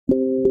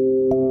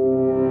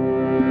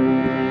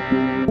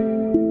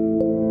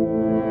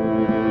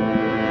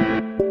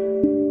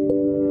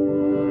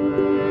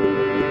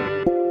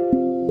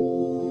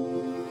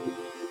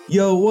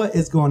Yo, what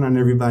is going on,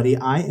 everybody?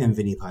 I am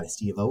Vinny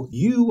Potestivo.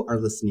 You are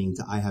listening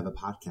to I Have a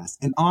Podcast.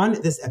 And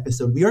on this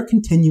episode, we are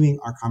continuing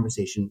our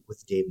conversation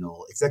with Dave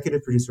Knoll,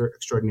 executive producer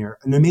extraordinaire,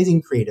 an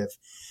amazing creative.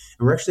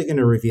 And we're actually going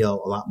to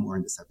reveal a lot more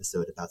in this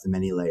episode about the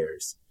many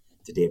layers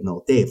to Dave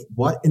Knoll. Dave,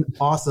 what an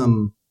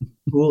awesome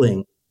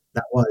ruling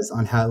that was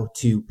on how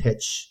to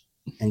pitch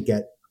and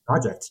get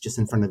projects just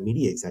in front of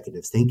media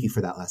executives. Thank you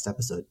for that last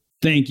episode.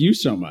 Thank you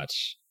so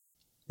much.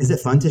 Is it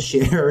fun to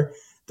share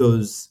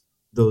those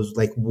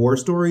like war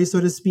stories, so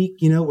to speak,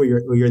 you know, where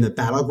you're in the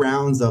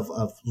battlegrounds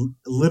of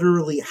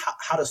literally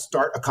how to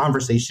start a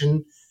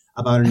conversation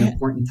about an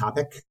important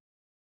topic?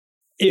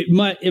 It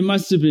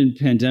must have been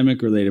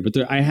pandemic related,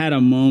 but I had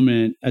a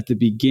moment at the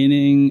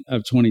beginning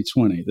of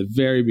 2020, the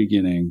very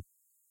beginning,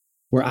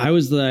 where I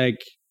was like,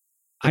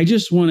 I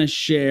just want to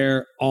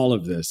share all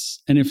of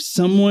this. And if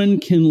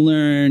someone can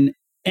learn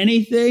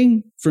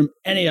anything from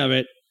any of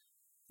it,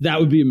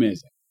 that would be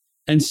amazing.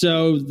 And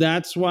so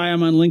that's why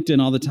I'm on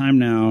LinkedIn all the time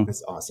now.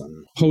 That's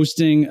awesome.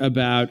 Posting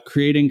about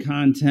creating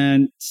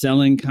content,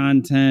 selling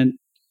content,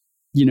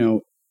 you know,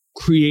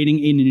 creating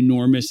an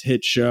enormous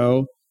hit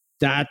show.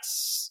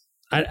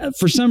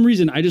 For some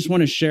reason, I just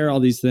want to share all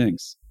these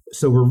things.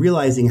 So we're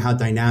realizing how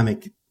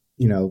dynamic,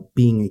 you know,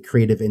 being a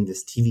creative in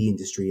this TV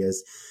industry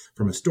is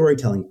from a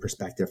storytelling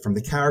perspective, from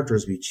the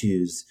characters we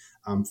choose,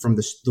 from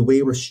the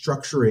way we're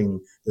structuring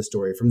the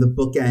story, from the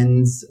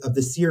bookends of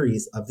the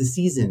series, of the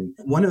season.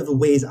 One of the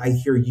ways I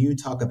hear you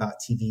talk about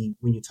TV,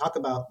 when you talk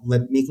about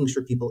making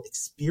sure people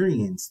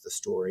experience the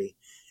story,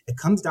 it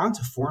comes down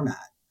to format.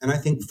 And I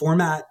think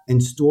format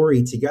and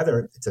story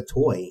together, it's a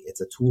toy,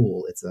 it's a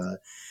tool, it's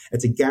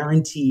a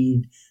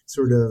guaranteed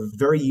sort of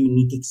very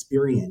unique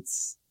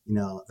experience, you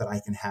know, that I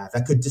can have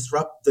that could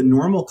disrupt the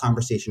normal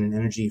conversation and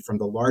energy from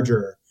the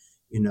larger,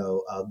 you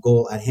know,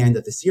 goal at hand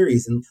of the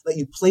series, and let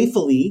you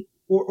playfully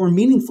or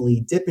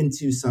meaningfully dip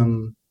into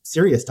some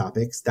serious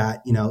topics that,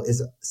 you know,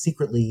 is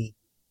secretly,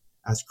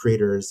 as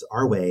creators,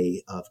 our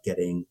way of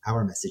getting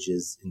our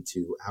messages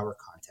into our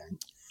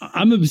content.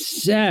 I'm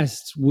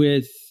obsessed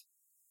with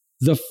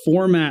the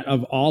format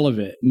of all of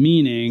it,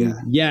 meaning,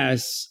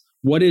 yes,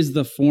 what is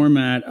the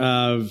format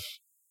of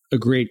a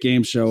great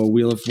game show, a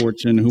Wheel of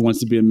Fortune, Who Wants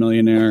to Be a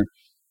Millionaire,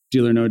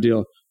 Deal or No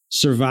Deal,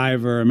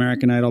 Survivor,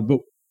 American Idol, but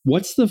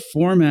what's the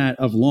format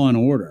of Law and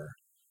Order?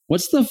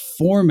 What's the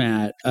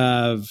format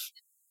of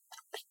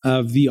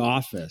The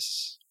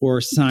Office or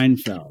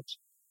Seinfeld?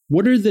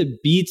 What are the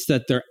beats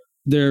that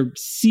they're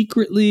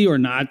secretly or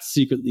not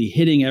secretly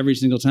hitting every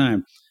single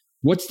time?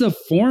 What's the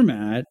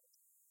format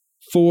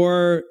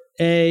for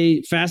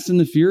a Fast and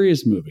the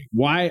Furious movie?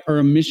 Why, or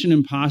a Mission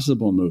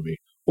Impossible movie?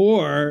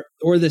 Or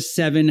the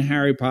 7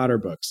 Harry Potter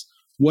books?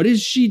 What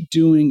is she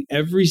doing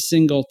every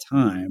single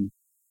time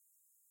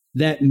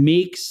that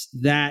makes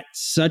that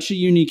such a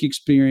unique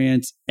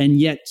experience and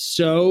yet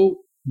so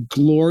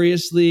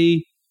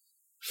gloriously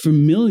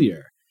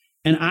familiar?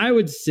 And I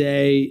would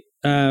say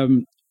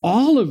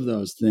all of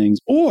those things.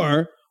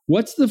 Or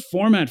what's the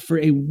format for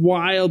a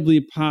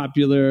wildly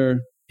popular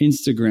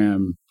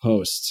Instagram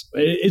post,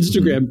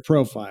 Instagram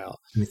profile?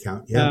 An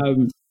account, yeah.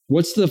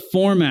 What's the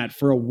format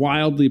for a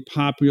wildly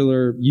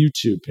popular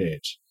YouTube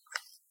page?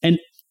 And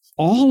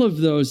all of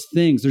those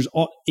things,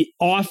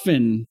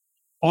 often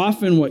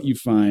what you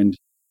find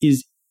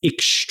is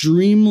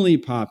extremely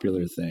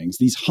popular things,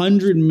 these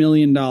 $100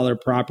 million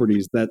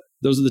properties,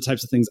 those are the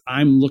types of things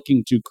I'm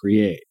looking to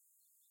create.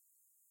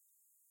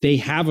 They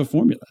have a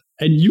formula,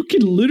 and you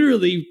can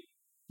literally,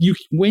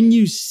 when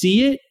you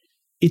see it,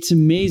 it's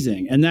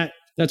amazing. And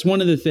that's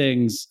one of the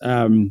things.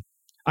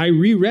 I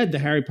reread the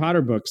Harry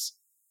Potter books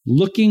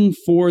looking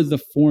for the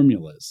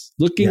formulas,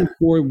 looking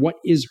for what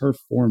is her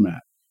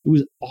format. It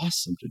was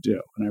awesome to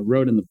do. And I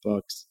wrote in the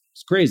books.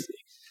 It's crazy.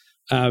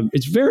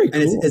 It's very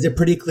cool. And is it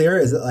pretty clear?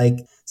 Is it like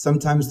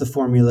sometimes the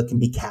formula can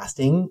be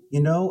casting,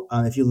 you know?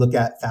 If you look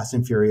at Fast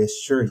and Furious,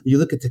 sure. You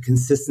look at the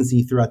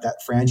consistency throughout that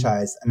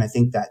franchise, and I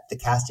think that the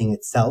casting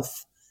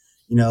itself,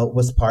 you know,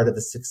 was part of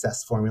the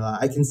success formula.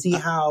 I can see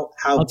how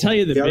I'll tell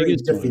you the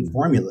biggest different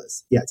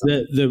formulas. Yeah,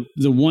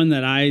 the one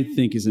that I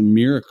think is a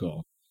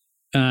miracle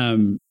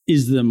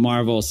is the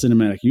Marvel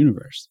Cinematic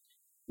Universe.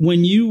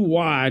 When you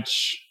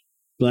watch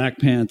Black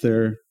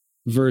Panther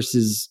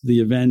versus the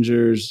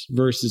Avengers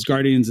versus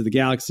Guardians of the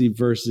Galaxy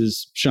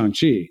versus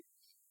Shang-Chi,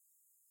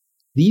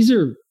 these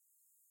are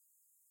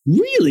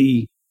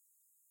really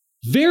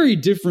very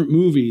different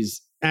movies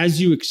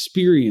as you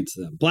experience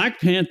them. Black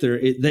Panther,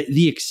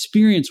 the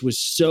experience was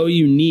so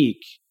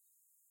unique.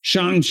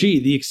 Shang-Chi,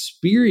 the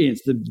experience,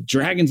 the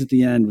dragons at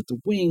the end with the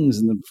wings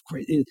and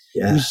it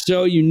was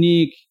so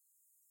unique.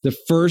 The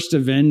first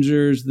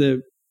Avengers,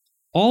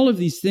 all of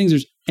these things,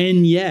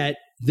 and yet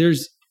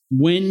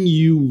when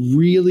you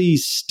really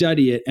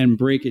study it and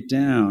break it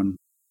down,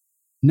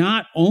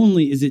 not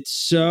only is it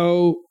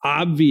so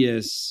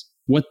obvious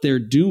what they're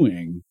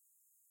doing,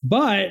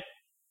 but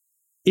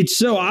it's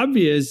so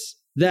obvious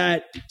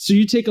that, so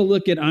you take a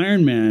look at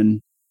Iron Man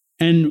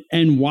and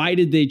why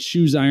did they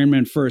choose Iron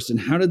Man first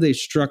and how did they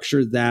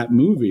structure that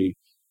movie?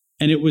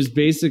 And it was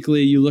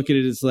basically, you look at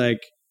it, it's like,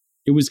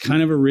 It was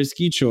kind of a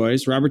risky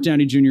choice. Robert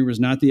Downey Jr. was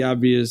not the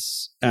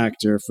obvious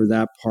actor for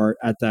that part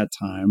at that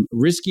time.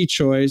 Risky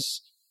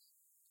choice.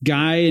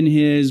 Guy in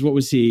his, what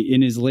was he?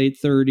 In his late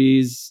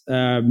 30s,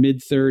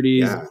 mid 30s,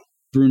 yeah.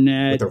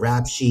 Brunette. With a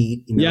rap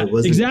sheet. Yeah,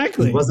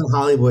 exactly. He wasn't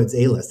Hollywood's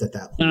A-list at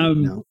that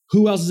point.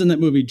 Who else is in that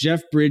movie?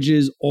 Jeff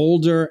Bridges,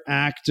 older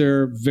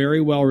actor,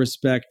 very well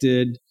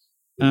respected.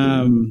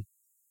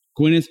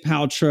 Gwyneth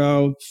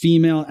Paltrow,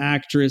 female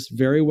actress,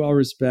 very well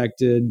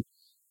respected.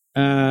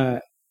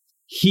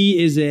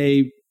 He is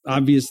a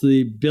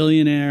obviously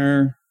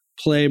billionaire,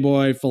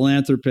 playboy,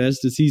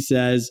 philanthropist, as he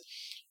says,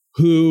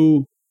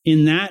 who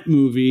in that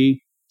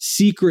movie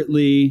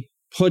secretly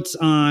puts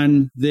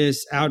on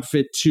this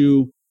outfit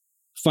to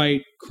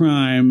fight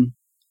crime.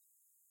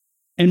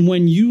 And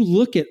when you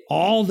look at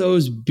all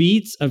those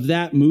beats of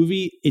that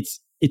movie, it's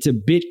a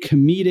bit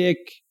comedic.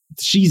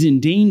 She's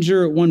in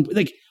danger at one,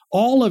 like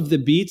all of the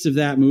beats of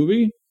that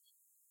movie.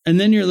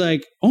 And then you're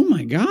like, oh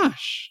my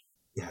gosh.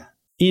 Yeah.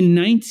 In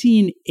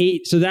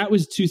 1980, so that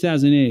was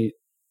 2008.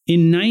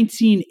 In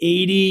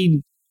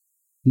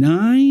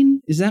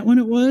 1989, is that when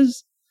it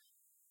was?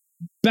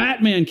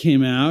 Batman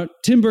came out.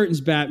 Tim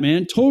Burton's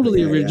Batman,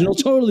 totally original,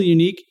 totally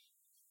unique.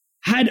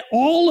 Had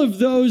all of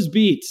those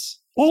beats,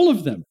 all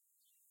of them.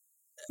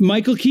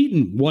 Michael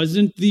Keaton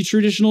wasn't the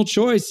traditional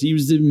choice. He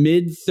was the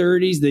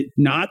mid-30s,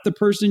 not the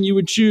person you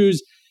would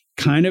choose.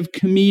 Kind of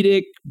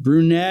comedic,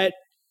 brunette,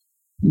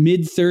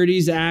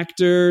 mid-30s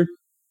actor.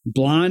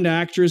 Blonde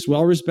actress,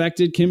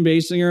 well-respected, Kim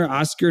Basinger,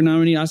 Oscar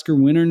nominee, Oscar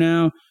winner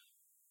now,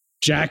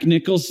 Jack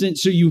Nicholson.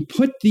 So you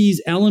put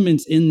these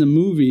elements in the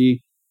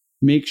movie,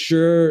 make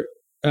sure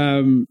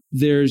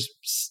there's,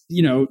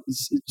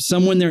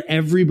 someone there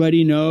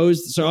everybody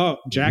knows. So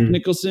Jack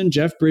Nicholson,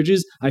 Jeff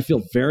Bridges, I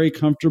feel very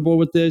comfortable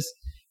with this.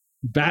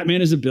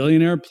 Batman is a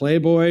billionaire,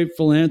 playboy,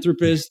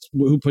 philanthropist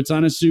who puts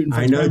on a suit. And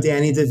I know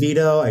Danny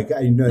DeVito. I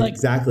know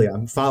exactly.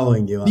 I'm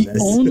following you on this.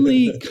 The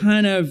only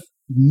kind of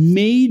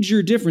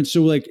major difference.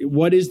 So like,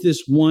 what is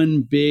this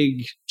one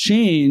big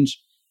change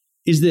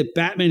is that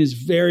Batman is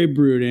very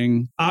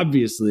brooding,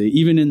 obviously,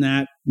 even in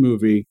that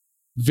movie,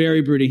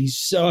 very brooding. He's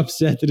so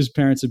upset that his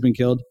parents have been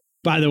killed.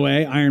 By the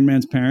way, Iron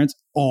Man's parents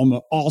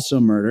also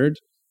murdered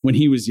when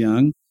he was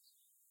young.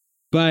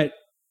 But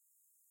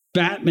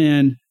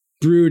Batman,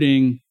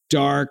 brooding,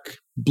 dark,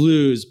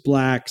 blues,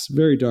 blacks,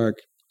 very dark.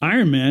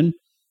 Iron Man,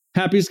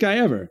 happiest guy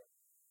ever.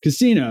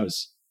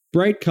 Casinos,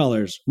 bright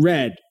colors,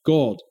 red,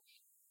 gold.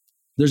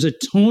 There's a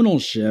tonal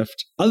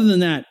shift. Other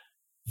than that,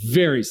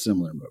 very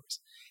similar movies.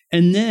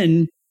 And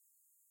then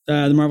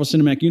the Marvel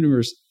Cinematic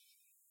Universe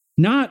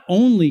not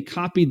only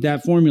copied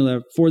that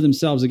formula for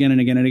themselves again and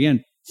again and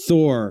again.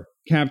 Thor,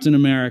 Captain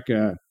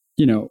America,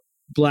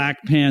 Black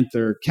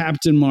Panther,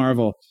 Captain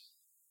Marvel.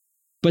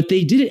 But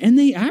they did it and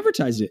they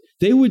advertised it.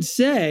 They would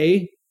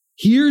say,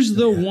 here's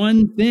the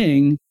one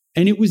thing.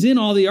 And it was in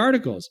all the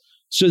articles.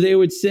 So they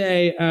would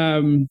say,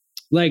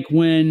 like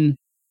when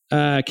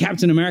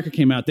Captain America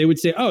came out, they would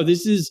say, "Oh,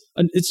 this is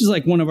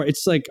like one of our.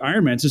 It's like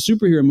Iron Man. It's a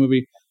superhero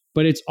movie,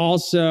 but it's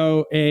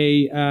also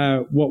a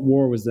what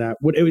war was that?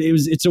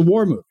 It's a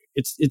war movie.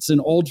 It's an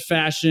old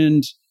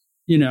fashioned,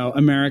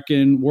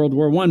 American World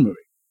War I movie."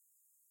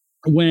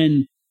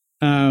 When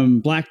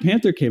Black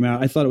Panther came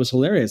out, I thought it was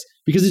hilarious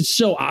because it's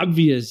so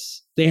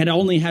obvious they had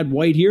only had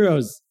white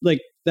heroes like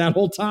that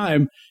whole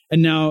time,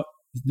 and now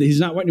he's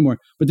not white anymore.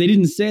 But they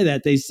didn't say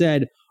that. They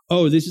said,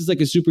 oh, this is like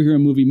a superhero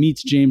movie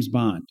meets James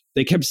Bond.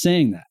 They kept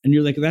saying that. And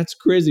you're like, that's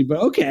crazy, but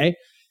okay.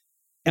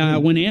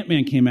 When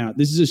Ant-Man came out,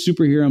 this is a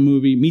superhero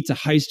movie meets a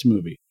heist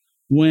movie.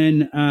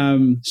 When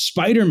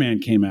Spider-Man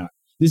came out,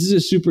 this is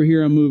a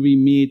superhero movie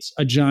meets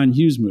a John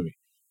Hughes movie.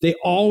 They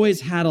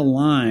always had a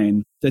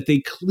line that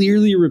they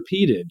clearly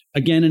repeated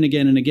again and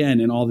again and again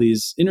in all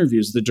these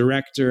interviews, the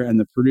director and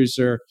the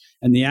producer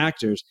and the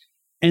actors.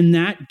 And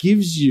that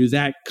gives you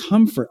that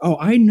comfort. Oh,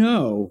 I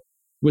know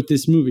what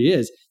this movie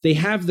is. They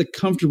have the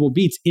comfortable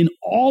beats. In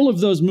all of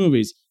those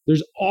movies,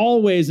 there's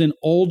always an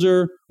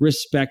older,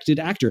 respected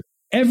actor.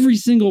 Every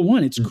single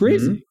one. It's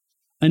crazy.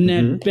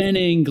 Annette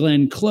Bening,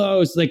 Glenn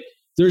Close, like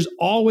there's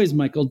always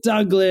Michael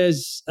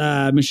Douglas,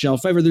 Michelle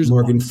Pfeiffer. There's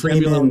Morgan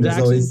Freeman. There's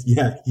always,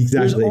 exactly.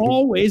 There's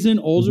always an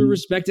older,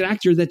 respected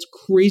actor that's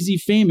crazy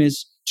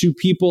famous to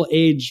people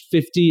age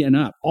 50 and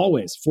up.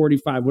 Always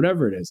 45,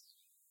 whatever it is.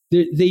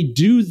 They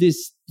do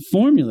this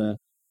formula,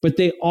 but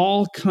they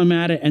all come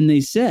at it and they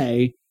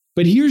say,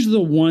 but here's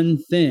the one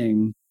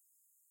thing.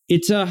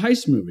 It's a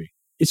heist movie.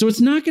 So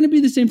it's not going to be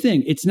the same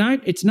thing. It's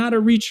not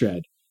a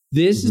retread.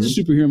 This is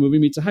a superhero movie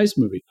meets a heist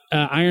movie.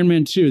 Iron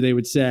Man 2, they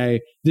would say,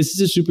 this is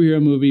a superhero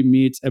movie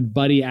meets a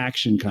buddy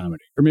action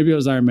comedy. Or maybe it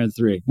was Iron Man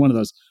 3, one of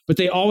those. But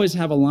they always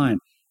have a line.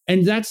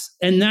 And that's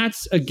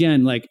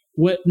again, like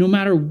no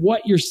matter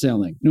what you're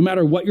selling, no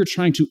matter what you're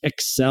trying to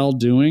excel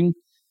doing,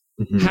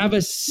 have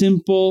a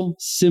simple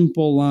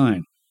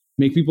line.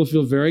 Make people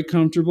feel very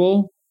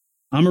comfortable.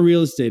 I'm a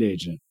real estate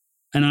agent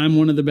and I'm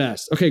one of the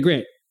best. Okay,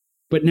 great.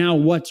 But now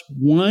what's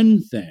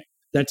one thing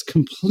that's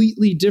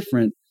completely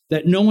different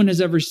that no one has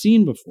ever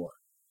seen before?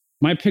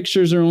 My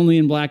pictures are only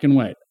in black and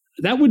white.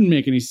 That wouldn't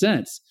make any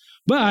sense.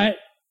 But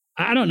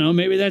I don't know,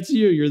 maybe that's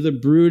you. You're the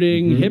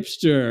brooding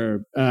hipster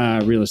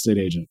real estate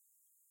agent,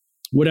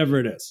 whatever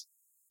it is.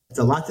 It's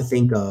a lot to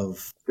think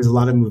of. There's a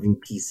lot of moving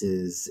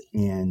pieces,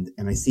 and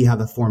I see how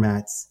the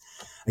formats,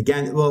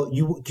 again, well,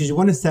 because you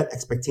want to set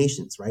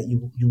expectations, right?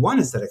 You want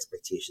to set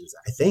expectations.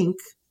 I think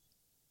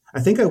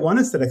I want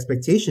to set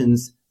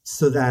expectations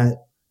so that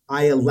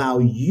I allow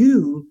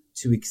you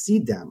to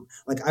exceed them.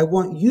 Like, I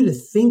want you to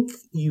think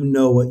you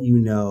know what you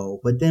know,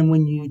 but then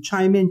when you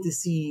chime in to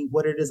see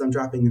what it is I'm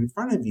dropping in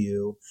front of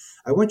you,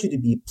 I want you to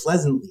be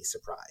pleasantly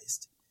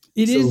surprised.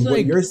 It so is what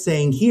like, you're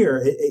saying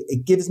here,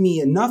 it gives me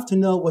enough to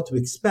know what to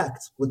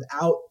expect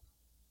without,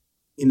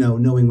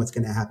 knowing what's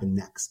going to happen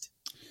next.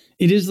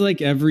 It is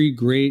like every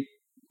great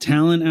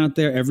talent out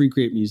there, every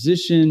great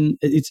musician.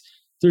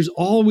 There's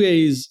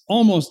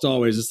almost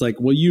always, it's like,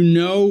 well,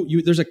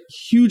 there's a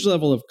huge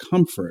level of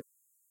comfort.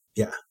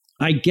 Yeah.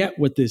 I get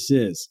what this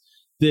is.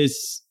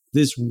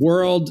 This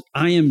world,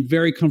 I am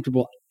very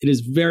comfortable. It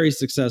is very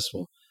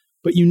successful.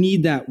 But you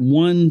need that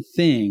one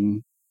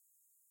thing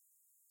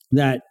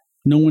that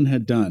no one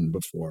had done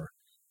before.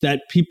 That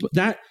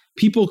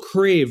people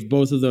crave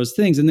both of those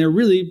things, and they're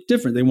really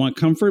different. They want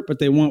comfort, but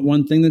they want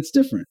one thing that's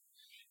different.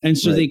 And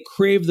so they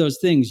crave those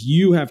things.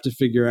 You have to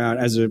figure out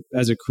as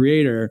a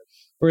creator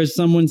or as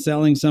someone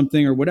selling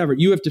something or whatever,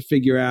 you have to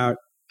figure out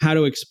how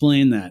to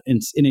explain that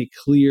in a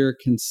clear,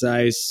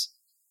 concise,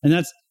 and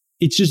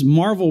it's just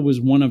Marvel was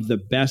one of the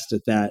best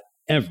at that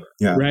ever.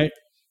 Yeah. Right.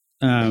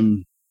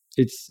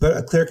 But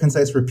a clear,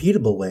 concise,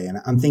 repeatable way. And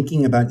I'm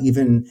thinking about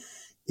even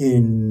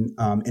in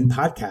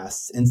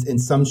podcasts and in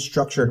some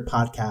structured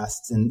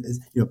podcasts, and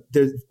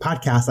there's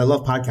podcasts. I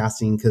love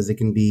podcasting because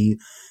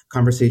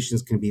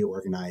conversations can be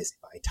organized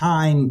by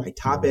time, by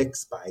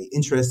topics, by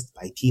interest,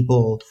 by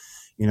people.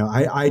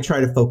 I try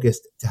to focus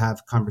to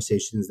have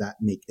conversations that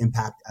make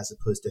impact as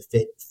opposed to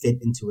fit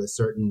into a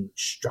certain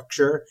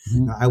structure.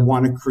 I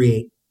want to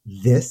create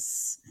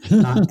this,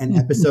 not an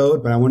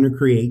episode, but I want to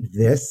create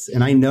this.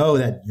 And I know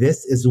that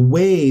this is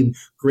way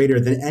greater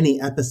than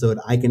any episode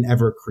I can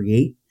ever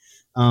create.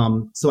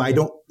 So I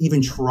don't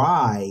even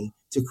try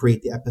to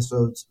create the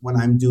episodes when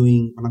I'm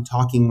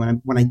talking,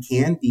 when I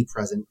can be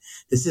present.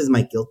 This is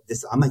my guilt.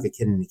 I'm like a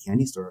kid in a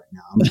candy store right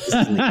now. This is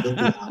my guilty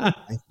hour.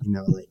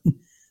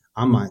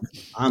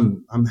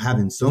 I'm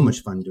having so much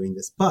fun doing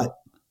this, but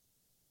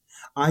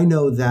I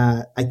know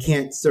that I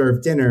can't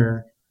serve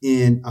dinner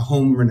in a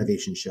home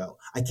renovation show.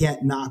 I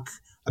can't knock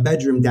a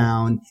bedroom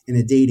down in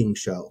a dating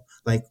show.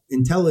 Like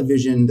in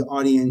television, the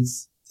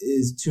audience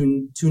is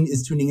tuning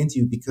into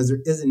you because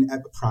there is a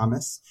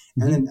promise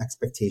and an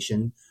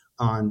expectation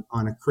on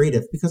a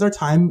creative, because our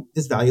time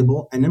is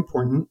valuable and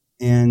important.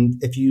 And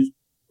if you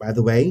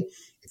play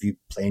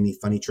any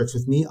funny tricks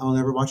with me, I'll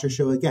never watch your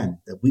show again.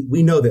 That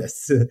we know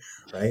this,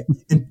 right?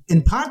 And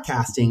in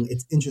podcasting,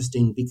 it's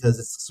interesting because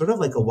it's sort of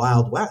like a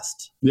Wild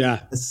West.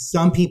 Yeah.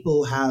 Some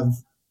people have,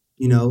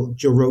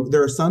 Joe Rogan.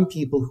 There are some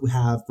people who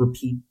have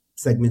repeat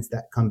segments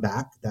that come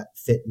back that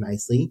fit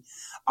nicely.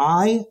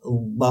 I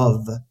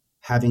love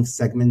having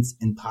segments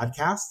in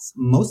podcasts,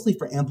 mostly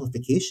for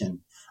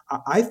amplification.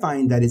 I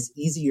find that it's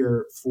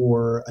easier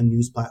for a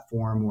news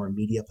platform or a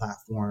media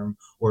platform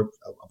or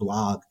a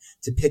blog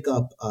to pick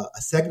up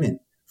a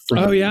segment from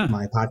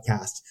my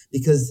podcast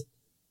because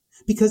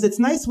it's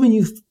nice when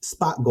you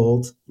spot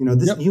gold.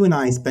 You and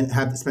I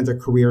have spent our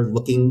career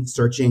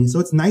searching. So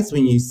it's nice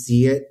when you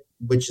see it,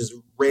 which is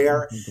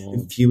rare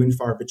and few and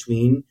far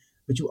between.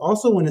 But you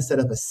also want to set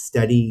up a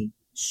steady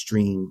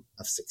stream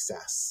of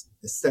success,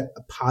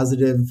 a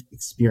positive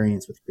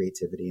experience with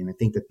creativity. And I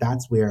think that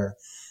that's where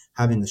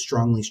having a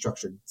strongly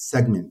structured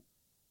segment,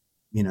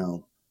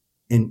 and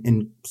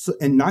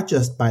not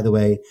just, by the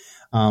way,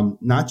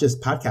 not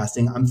just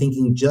podcasting. I'm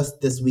thinking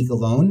just this week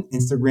alone,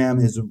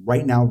 Instagram is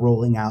right now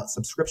rolling out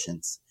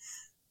subscriptions.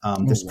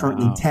 There's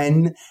currently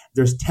 10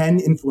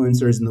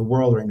 influencers in the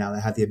world right now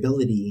that have the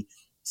ability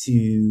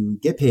to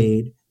get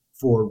paid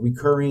for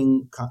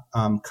recurring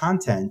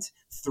content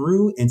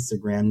through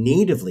Instagram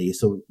natively.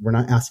 So we're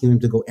not asking them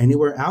to go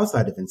anywhere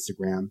outside of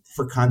Instagram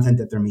for content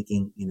that they're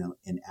making,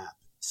 in app.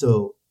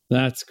 So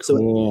that's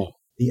cool.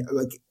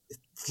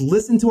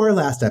 Listen to our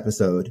last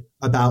episode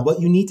about what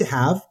you need to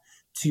have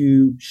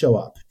to show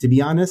up. To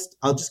be honest,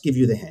 I'll just give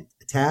you the hint.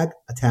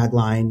 A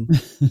tagline,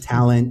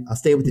 talent. I'll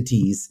stay with the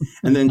T's,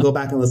 and then go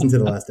back and listen to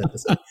the last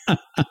episode.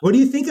 What do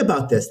you think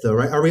about this, though?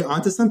 Right? Are we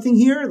onto something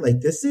here?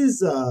 Like, this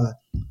is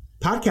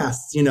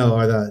podcasts,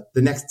 are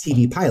the next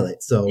TV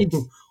pilot. So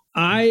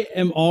I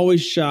am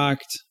always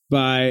shocked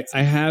by.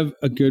 I have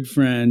a good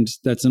friend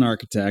that's an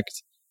architect,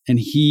 and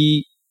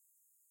he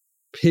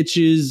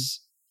pitches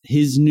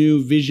his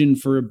new vision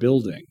for a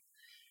building.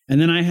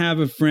 And then I have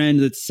a friend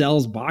that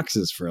sells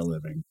boxes for a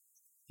living.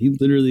 He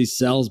literally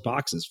sells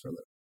boxes for a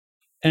living.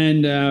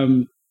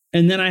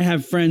 And then I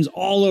have friends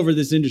all over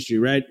this industry,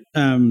 right?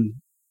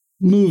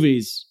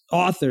 Movies,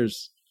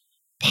 authors,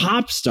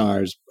 pop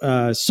stars,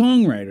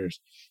 songwriters.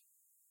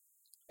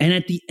 And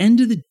at the end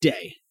of the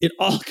day, it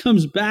all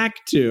comes back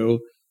to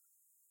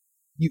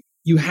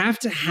you have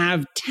to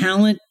have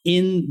talent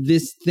in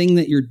this thing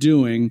that you're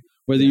doing,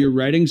 whether you're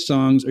writing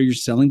songs or you're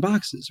selling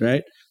boxes,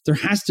 right? There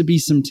has to be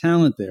some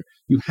talent there.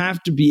 You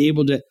have to be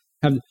able to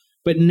have,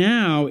 but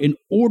now in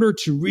order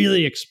to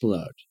really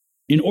explode,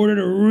 in order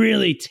to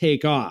really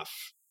take off,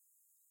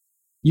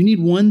 you need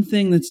one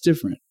thing that's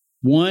different,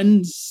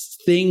 one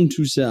thing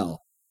to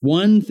sell,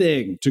 one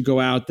thing to go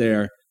out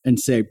there and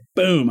say,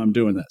 boom, I'm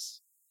doing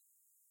this.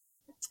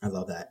 I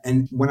love that.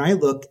 And when I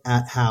look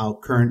at how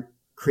current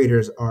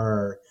creators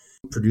are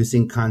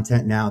producing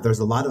content now, there's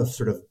a lot of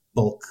sort of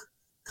bulk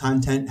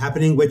content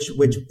happening, which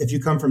if you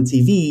come from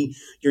TV,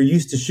 you're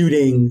used to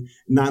shooting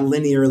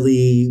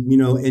non-linearly,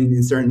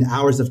 in certain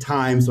hours of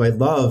time. So I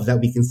love that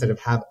we can sort of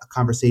have a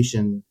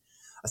conversation,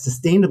 a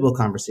sustainable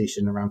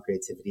conversation around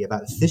creativity,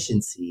 about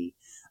efficiency.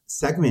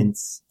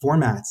 Segments,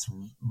 formats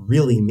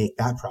really make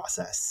that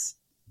process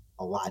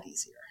a lot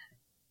easier.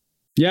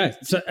 Yeah.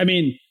 So, I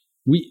mean,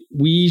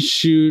 we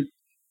shoot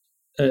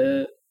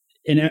in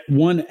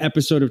one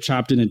episode of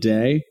Chopped in a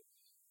day.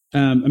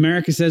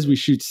 America says we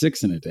shoot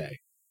 6 in a day,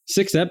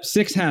 6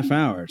 half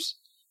hours.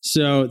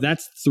 So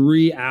that's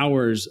 3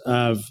 hours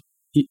of,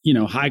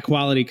 high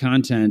quality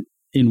content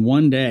in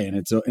one day, and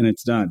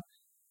it's done.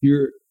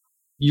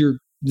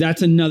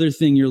 That's another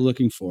thing you're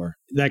looking for,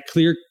 that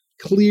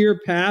clear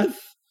path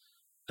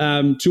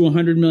to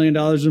 $100 million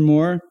or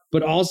more,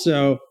 but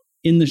also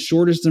in the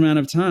shortest amount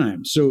of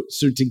time. So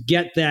to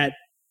get that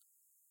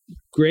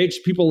great,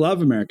 people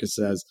love America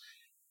Says,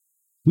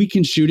 we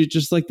can shoot it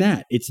just like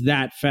that. It's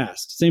that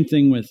fast. Same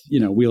thing with,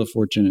 Wheel of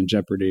Fortune and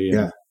Jeopardy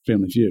and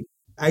Family Feud.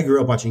 I grew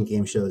up watching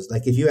game shows.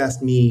 Like, if you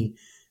asked me,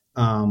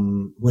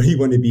 what do you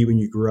want to be when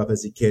you grew up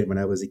as a kid? When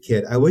I was a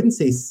kid, I wouldn't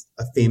say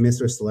a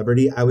famous or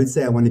celebrity. I would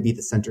say I want to be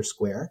the center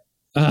square.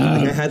 I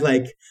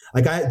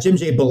had Jim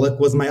J. Bullock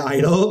was my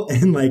idol,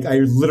 and I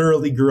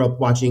literally grew up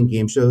watching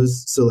game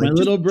shows. So my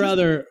little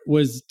brother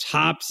was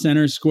top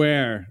center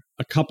square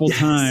a couple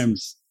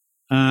times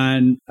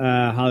on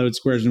Hollywood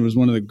Squares, and it was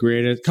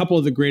couple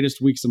of the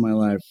greatest weeks of my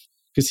life,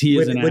 because he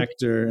is an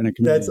actor and a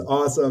comedian. That's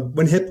awesome.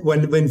 When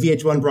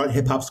VH1 brought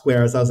Hip Hop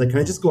Squares, I was like, can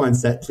I just go on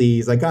set,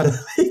 please? I gotta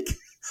I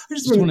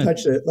just want to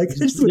touch it. I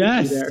just want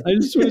to be there. I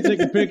just want to take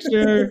a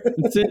picture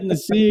and sit in the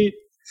seat.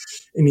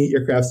 And eat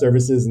your craft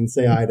services and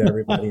say hi to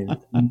everybody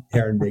and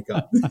hair and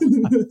makeup.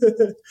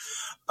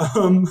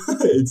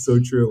 It's so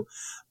true.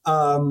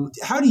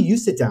 How do you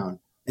sit down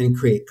and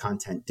create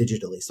content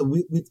digitally? So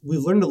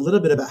we've learned a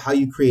little bit about how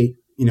you create,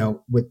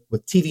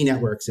 with TV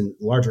networks and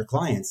larger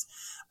clients.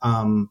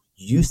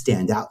 You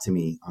stand out to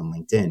me on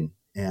LinkedIn.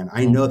 And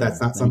I know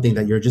that's not something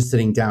that you're just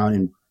sitting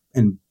down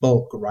and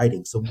bulk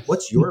writing. So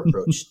what's your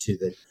approach to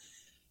the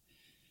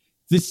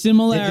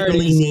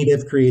similarities, digitally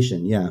native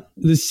creation? Yeah.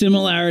 The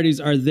similarities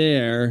are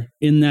there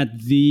in that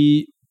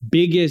the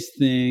biggest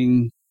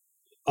thing,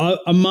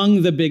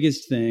 among the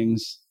biggest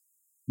things,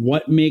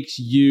 what makes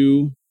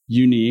you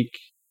unique.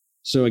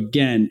 So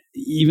again,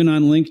 even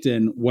on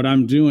LinkedIn, what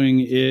I'm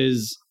doing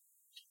is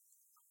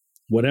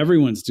what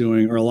everyone's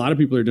doing, or a lot of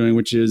people are doing,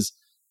 which is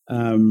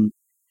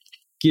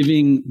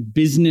giving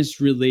business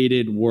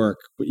related work,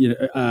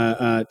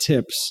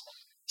 tips,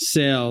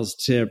 sales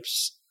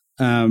tips,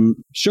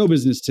 show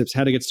business tips,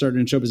 how to get started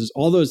in show business,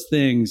 all those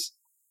things.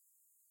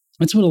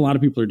 That's what a lot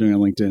of people are doing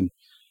on LinkedIn.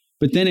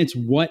 But then it's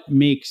what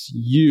makes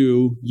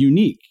you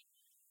unique.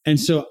 And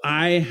so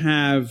I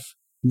have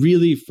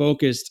really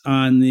focused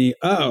on the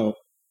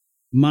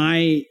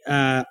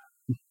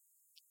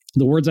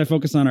words I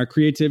focus on are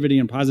creativity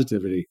and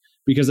positivity,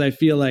 because I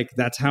feel like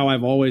that's how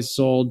I've always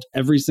sold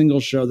every single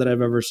show that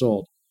I've ever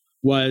sold.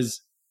 Was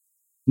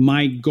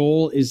my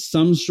goal is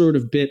some sort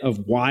of bit of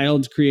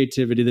wild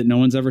creativity that no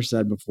one's ever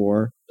said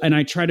before. And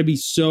I try to be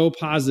so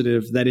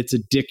positive that it's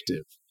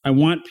addictive. I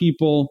want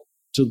people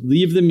to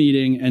leave the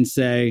meeting and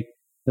say,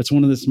 that's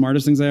one of the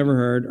smartest things I ever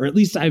heard, or at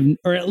least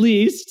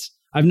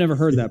I've never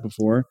heard that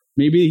before.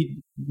 Maybe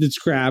it's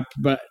crap,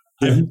 but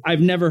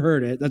I've never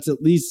heard it. That's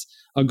at least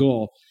a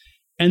goal.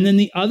 And then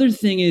the other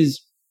thing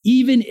is,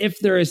 even if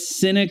they're a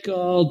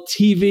cynical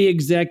TV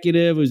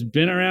executive who's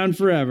been around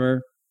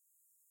forever,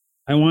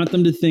 I want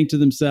them to think to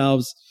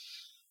themselves,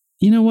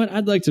 you know what?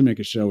 I'd like to make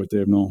a show with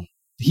Dave Knoll.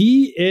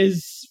 He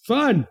is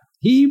fun.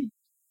 He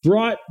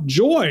brought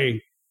joy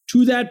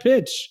to that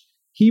pitch.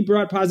 He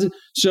brought positive.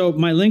 So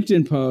my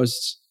LinkedIn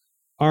posts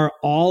are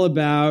all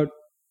about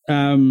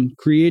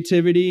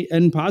creativity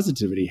and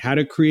positivity, how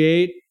to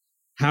create,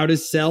 how to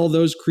sell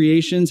those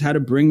creations, how to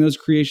bring those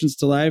creations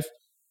to life,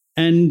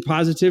 and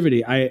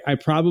positivity. I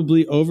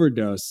probably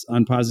overdose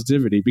on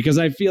positivity because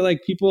I feel like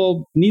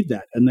people need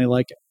that and they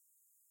like it.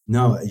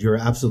 No, you're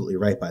absolutely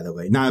right, by the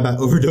way. Not about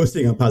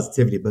overdosing on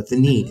positivity, but the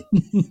need.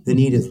 The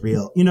need is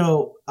real.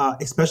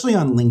 Especially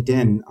on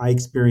LinkedIn, I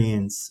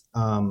experience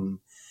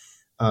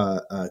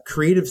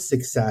creative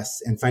success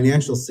and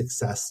financial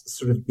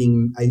success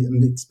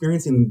I'm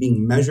experiencing them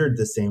being measured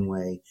the same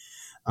way.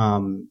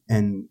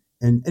 And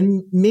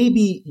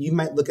maybe you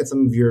might look at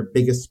some of your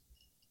biggest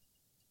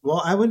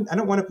Well, I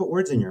don't want to put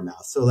words in your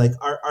mouth. So like,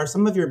 are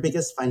some of your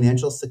biggest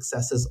financial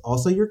successes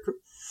also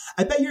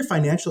I bet your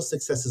financial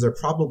successes are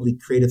probably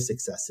creative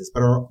successes,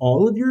 but are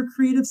all of your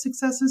creative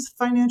successes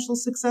financial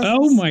successes?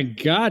 Oh my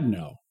God,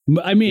 no.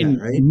 I mean,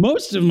 yeah, right?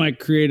 Most of my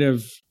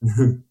creative,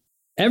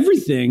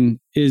 everything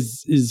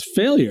is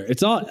failure.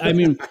 It's all, I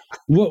mean,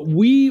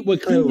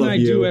 what Cleve and I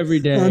do every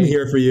day. I'm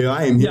here for you.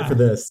 I am here for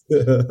this.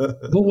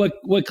 But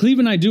what Cleve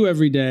and I do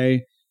every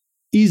day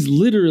is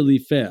literally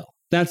fail.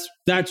 That's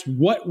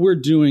what we're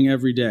doing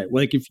every day.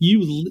 Like if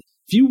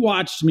you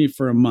watched me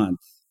for a month,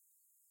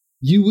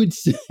 you would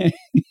say,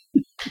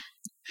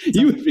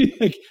 you would be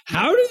like,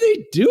 how do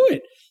they do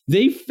it?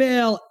 They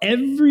fail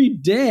every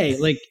day,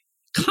 like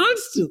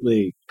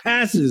constantly.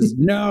 Passes,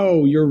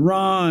 no, you're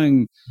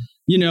wrong.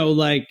 You know,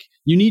 like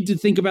you need to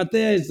think about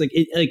this. Like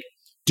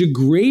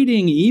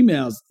degrading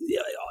emails.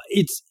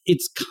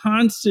 It's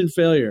constant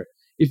failure.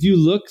 If you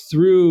look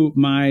through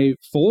my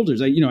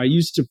folders, I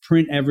used to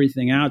print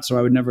everything out so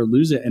I would never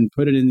lose it and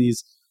put it in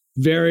these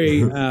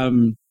very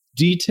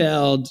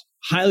detailed,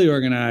 highly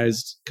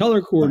organized,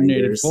 color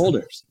coordinated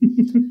folders.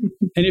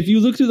 And if you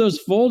look through those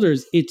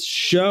folders, it's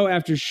show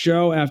after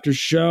show after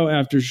show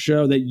after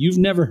show that you've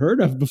never heard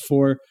of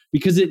before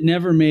because it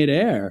never made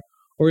air,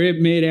 or it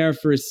made air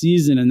for a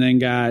season and then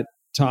got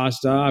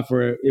tossed off,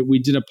 or we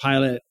did a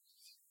pilot.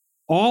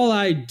 All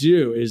I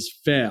do is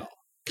fail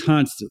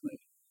constantly.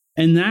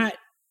 And that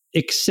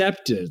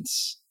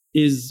acceptance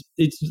it's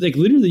like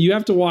literally you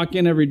have to walk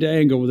in every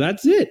day and go, well,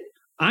 that's it.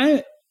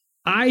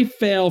 I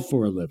fail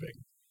for a living.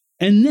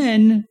 And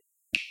then,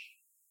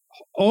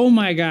 oh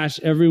my gosh,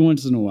 every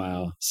once in a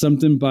while,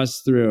 something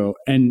busts through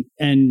and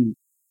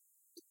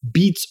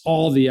beats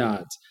all the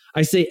odds.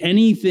 I say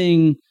any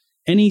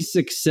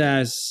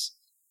success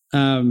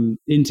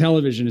in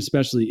television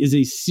especially is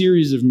a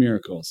series of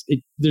miracles.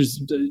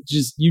 There's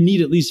just, you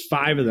need at least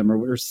 5 of them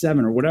or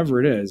 7 or whatever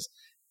it is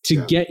to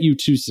get you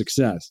to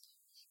success.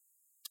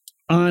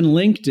 On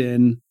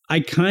LinkedIn, I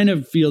kind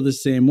of feel the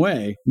same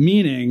way,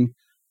 meaning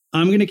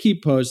I'm going to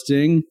keep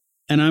posting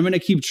and I'm going to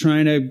keep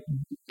trying to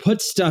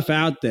put stuff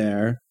out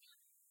there.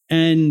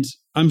 And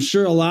I'm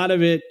sure a lot of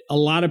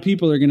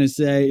people are going to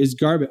say is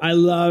garbage. I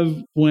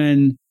love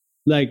when,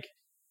 like,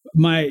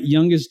 my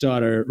youngest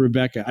daughter,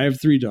 Rebecca, I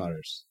have 3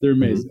 daughters. They're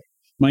amazing.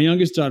 Mm-hmm. My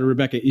youngest daughter,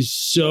 Rebecca, is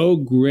so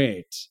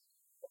great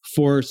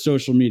for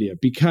social media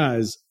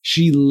because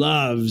she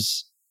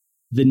loves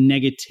the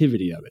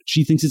negativity of it.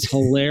 She thinks it's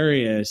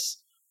hilarious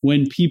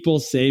when people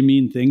say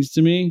mean things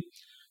to me.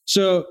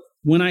 So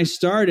when I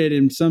started,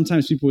 and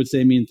sometimes people would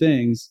say mean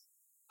things,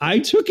 I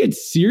took it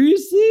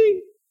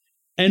seriously.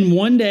 And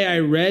one day I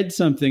read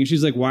something.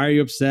 She's like, why are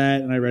you upset?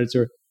 And I read it to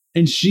her.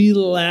 And she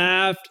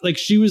laughed. Like,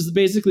 she was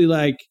basically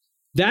like,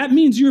 that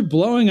means you're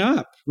blowing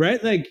up,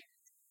 right? Like,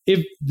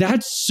 if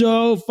that's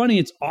so funny,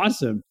 it's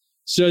awesome.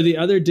 So the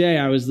other day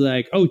I was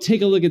like, oh,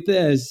 take a look at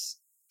this.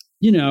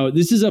 You know,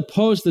 this is a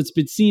post that's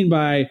been seen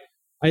by,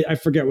 I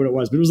forget what it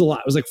was, but it was a lot.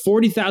 It was like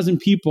 40,000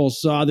 people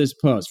saw this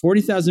post,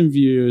 40,000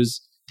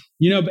 views,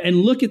 you know,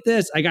 and look at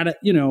this. I got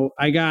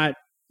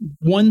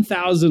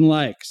 1,000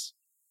 likes.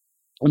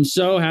 I'm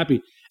so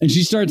happy. And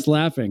she starts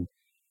laughing.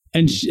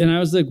 And I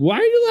was like, why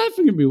are you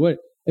laughing at me? What?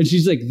 And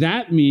she's like,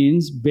 that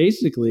means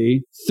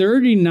basically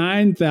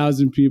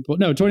 19,000 people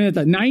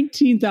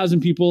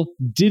people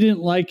didn't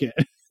like it.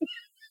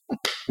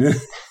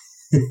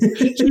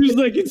 She was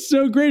like, it's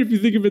so great if you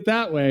think of it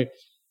that way.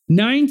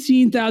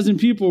 19,000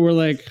 people were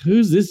like,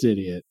 who's this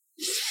idiot?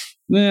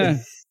 Nah,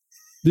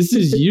 this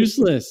is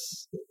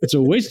useless. It's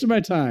a waste of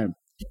my time.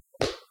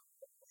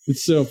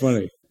 It's so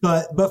funny.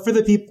 But for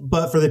the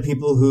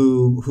people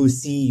who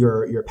see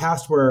your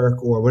past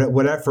work or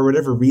whatever, for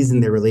whatever reason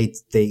they relate,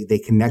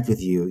 they connect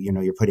with you, you know,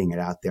 you're putting it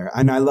out there.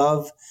 And I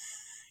love,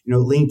 you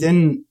know,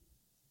 LinkedIn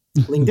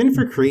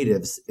for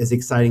creatives is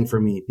exciting for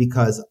me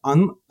because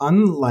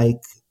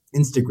unlike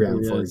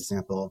Instagram, for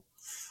example,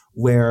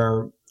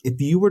 where if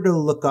you were to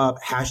look up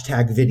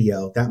hashtag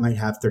video, that might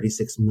have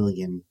 36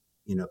 million,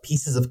 you know,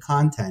 pieces of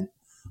content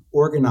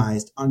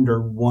organized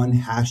under one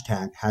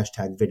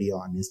hashtag video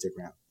on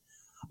Instagram.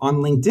 On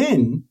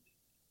LinkedIn,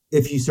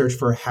 if you search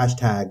for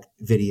hashtag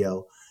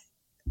video,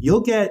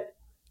 you'll get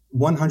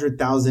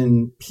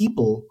 100,000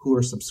 people who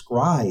are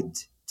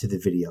subscribed to the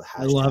video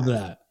hashtag. I love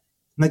that.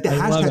 Like the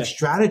hashtag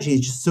strategy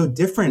is just so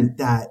different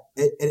that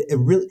it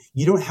really,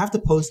 you don't have to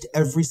post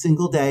every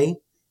single day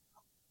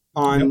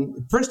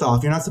on, first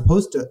off, you're not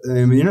supposed to,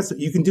 I mean,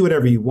 you can do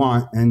whatever you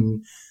want.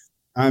 And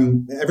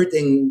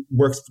everything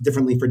works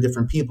differently for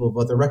different people,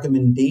 but the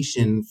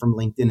recommendation from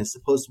LinkedIn is to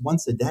post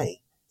once a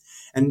day.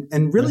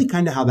 And really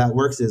kind of how that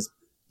works is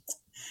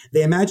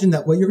they imagine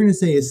that what you're going to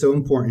say is so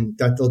important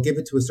that they'll give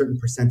it to a certain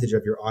percentage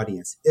of your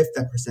audience. If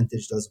that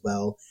percentage does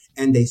well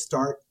and they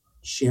start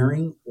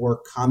sharing or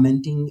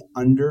commenting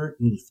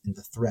underneath in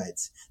the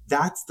threads,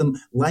 that's the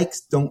likes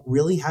don't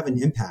really have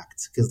an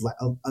impact because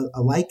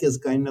a like is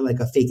kind of like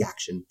a fake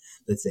action.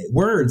 Let's say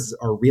words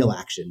are real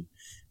action.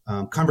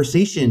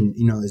 Conversation,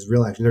 you know, is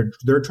real action.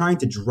 They're trying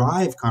to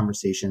drive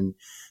conversation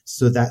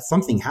so that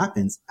something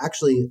happens.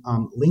 Actually,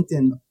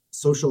 LinkedIn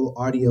social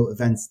audio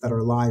events that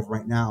are live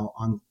right now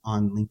on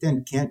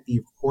LinkedIn can't be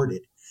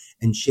recorded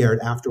and shared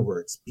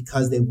afterwards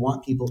because they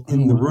want people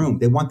in the room.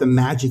 They want the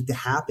magic to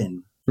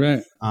happen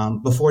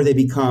before they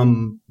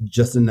become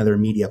just another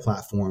media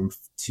platform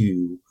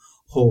to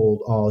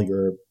hold all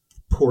your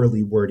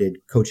poorly worded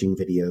coaching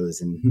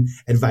videos and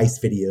advice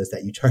videos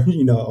that you charge,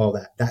 all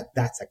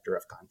that sector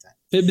of content.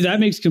 That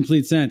makes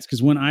complete sense,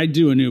 because when I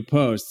do a new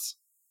post,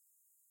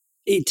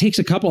 it takes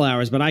a couple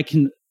hours, but I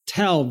can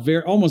tell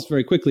almost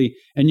very quickly.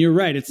 And you're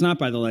right, it's not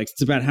by the likes;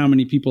 it's about how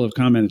many people have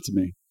commented to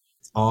me.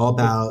 It's all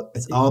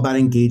about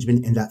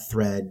engagement in that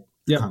thread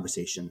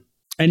conversation.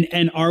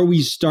 And are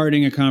we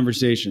starting a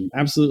conversation?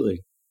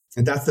 Absolutely.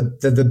 And that's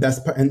the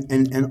best part.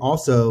 And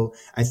also,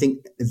 I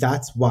think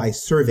that's why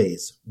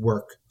surveys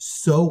work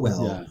so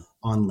well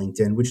on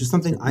LinkedIn, which is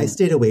something I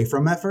stayed away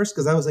from at first,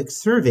 because I was like,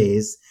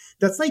 surveys,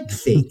 that's like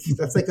fake.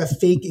 That's like a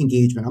fake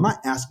engagement. I'm not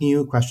asking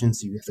you a question,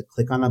 so you have to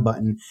click on a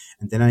button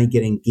and then I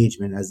get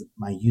engagement as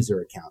my user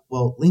account.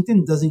 Well,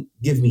 LinkedIn doesn't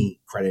give me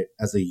credit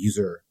as a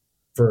user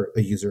for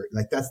a user.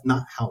 Like, that's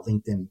not how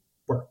LinkedIn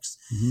works.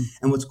 Mm-hmm.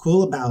 And what's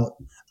cool about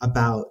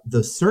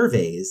the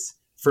surveys,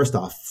 first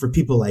off, for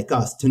people like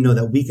us to know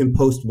that we can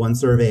post one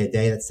survey a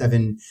day, that's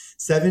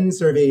seven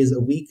surveys a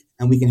week,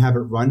 and we can have it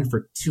run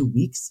for 2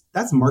 weeks.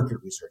 That's market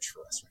research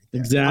for us right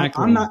there.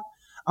 Exactly.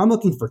 I'm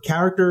looking for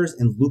characters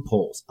and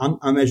loopholes. I'm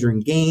measuring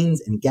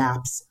gains and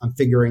gaps. I'm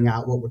figuring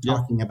out what we're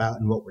talking about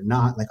and what we're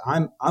not. Like,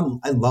 I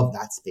love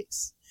that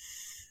space.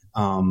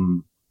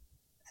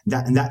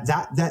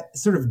 That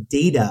sort of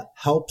data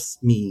helps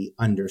me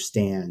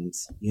understand,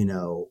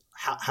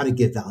 how to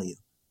give value,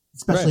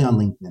 especially on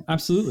LinkedIn.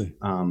 Absolutely.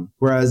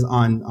 Whereas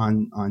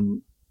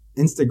on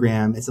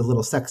Instagram, it's a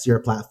little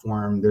sexier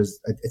platform.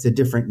 It's a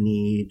different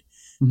need.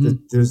 Mm-hmm.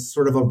 There's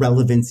sort of a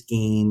relevance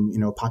game,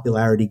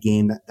 popularity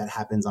game that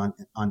happens on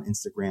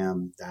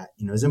Instagram that,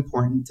 is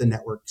important to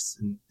networks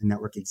and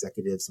network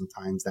executives.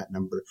 Sometimes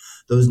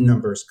those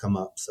numbers come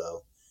up.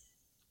 So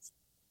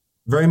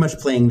very much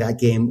playing that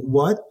game.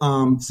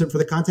 So for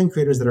the content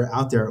creators that are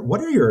out there,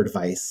 what are your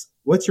advice?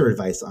 What's your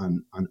advice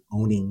on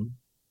owning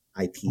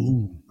IP,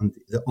 on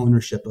the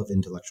ownership of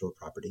intellectual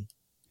property?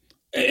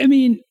 I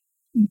mean,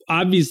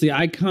 obviously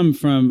I come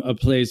from a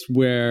place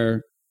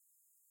where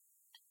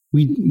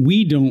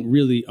we don't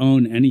really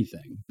own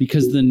anything,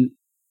 because that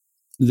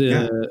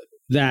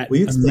will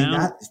you explain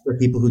that for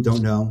people who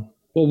don't know?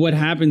 Well, what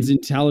happens in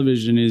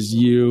television is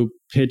you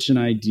pitch an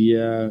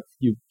idea,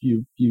 you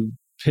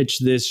pitch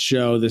this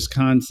show, this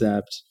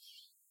concept,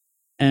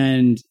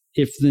 and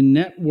if the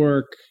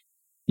network,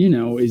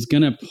 is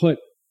going to put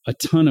a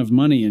ton of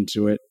money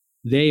into it,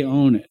 they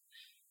own it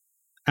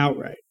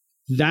outright.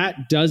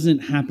 That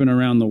doesn't happen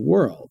around the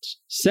world,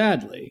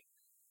 sadly.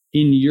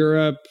 In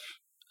Europe,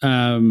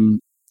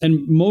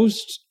 and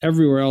most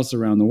everywhere else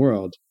around the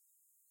world,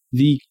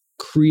 the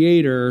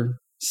creator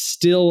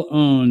still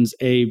owns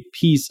a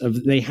piece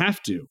of, they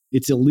have to.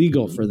 It's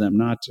illegal for them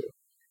not to.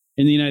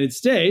 In the United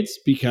States,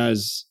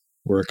 because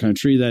we're a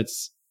country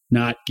that's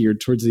not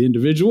geared towards the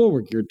individual,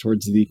 we're geared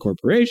towards the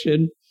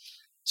corporation.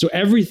 So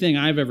everything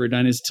I've ever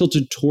done is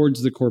tilted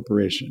towards the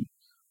corporation.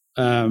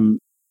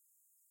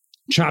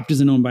 Chopped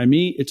isn't owned by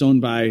me, it's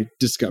owned by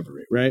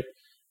Discovery, right?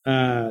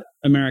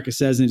 America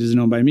Says It isn't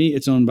owned by me,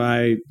 it's owned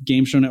by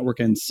Game Show Network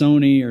and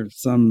Sony, or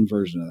some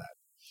version of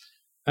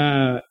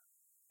that.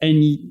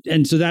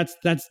 And so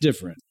that's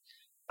different.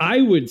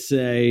 I would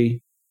say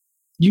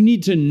you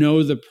need to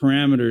know the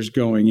parameters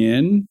going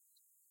in.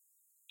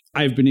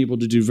 I've been able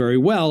to do very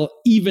well,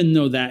 even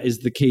though that is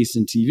the case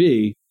in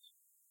TV.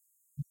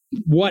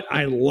 What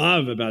I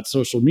love about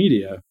social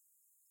media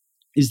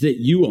is that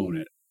you own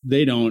it.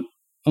 They don't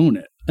own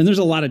it. And there's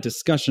a lot of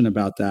discussion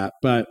about that.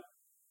 But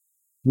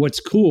what's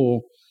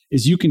cool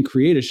is you can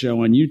create a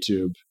show on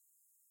YouTube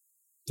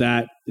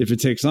that, if it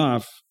takes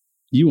off,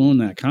 you own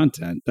that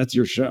content. That's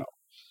your show.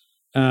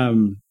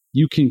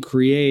 You can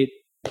create,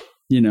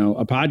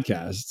 a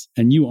podcast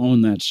and you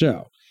own that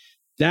show.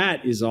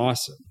 That is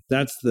awesome.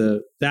 That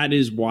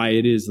is why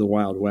it is the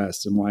Wild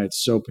West and why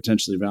it's so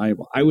potentially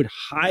valuable. I would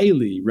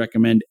highly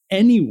recommend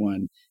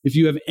anyone, if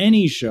you have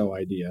any show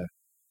idea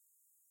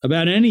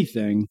about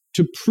anything,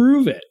 to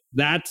prove it.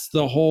 That's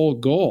the whole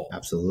goal.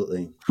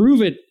 Absolutely.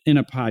 Prove it in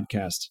a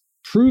podcast.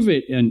 Prove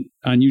it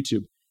on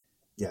YouTube.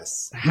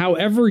 Yes.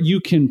 However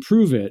you can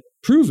prove it,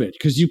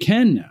 because you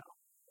can now.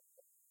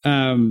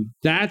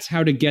 That's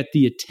how to get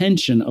the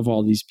attention of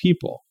all these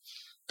people.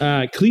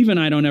 Cleve and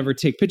I don't ever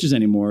take pitches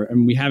anymore,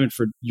 and we haven't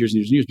for years and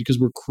years and years, because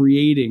we're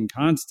creating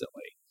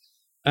constantly.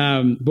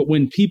 But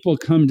when people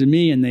come to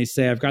me and they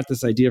say, I've got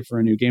this idea for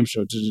a new game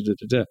show,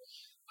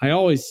 I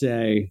always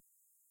say,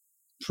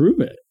 prove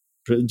it.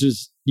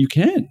 Just, you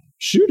can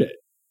shoot it,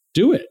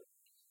 do it.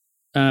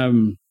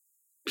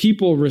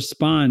 People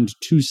respond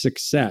to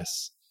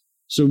success.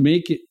 So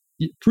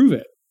prove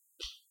it.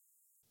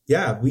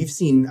 Yeah, we've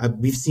seen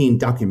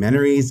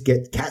documentaries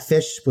get.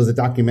 Catfish was a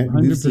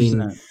documentary. 100%. We've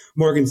seen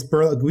Morgan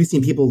Spurlock. We've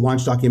seen people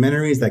launch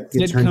documentaries that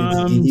get turned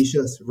into TV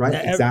shows. Right,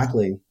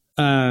 exactly.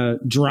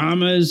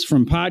 Dramas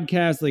from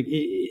podcasts, like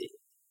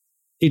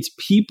it's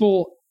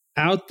people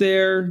out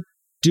there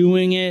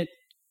doing it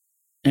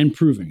and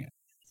proving it.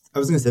 I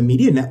was going to say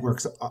media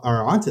networks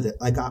are onto it.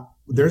 Like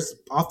there's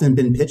often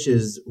been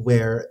pitches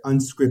where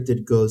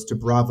unscripted goes to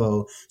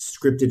Bravo,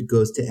 scripted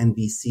goes to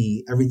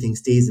NBC. Everything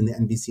stays in the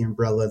NBC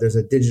umbrella. There's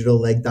a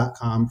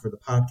digitalleg.com for the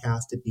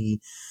podcast to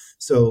be.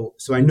 So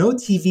I know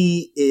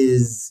TV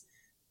is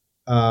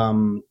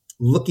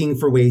looking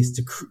for ways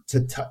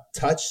to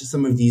touch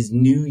some of these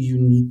new,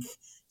 unique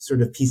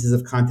sort of pieces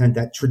of content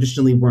that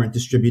traditionally weren't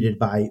distributed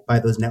by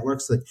those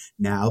networks. Like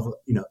now,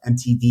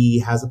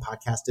 MTV has a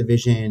podcast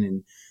division,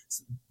 and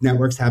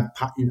networks have,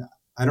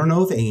 I don't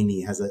know if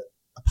A&E has a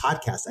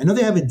podcast. I know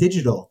they have a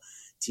digital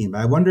team,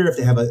 but I wonder if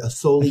they have a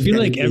solely. I feel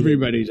like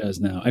everybody does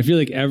now. I feel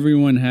like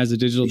everyone has a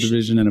digital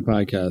division and a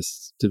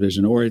podcast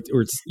division, or it's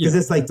because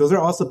it's like those are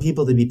also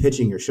people to be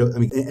pitching your show. I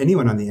mean,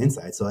 anyone on the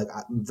inside. So like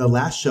the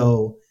last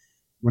show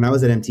when I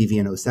was at MTV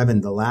in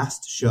 2007, the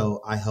last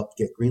show I helped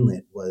get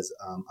greenlit was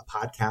a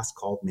podcast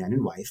called Man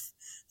and Wife,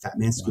 Fat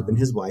Man Scoop and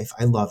His Wife.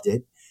 I loved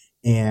it.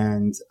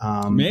 And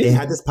they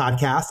had this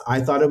podcast. I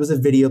thought it was a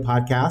video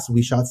podcast.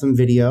 We shot some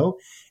video.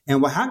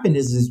 And what happened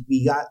is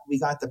we got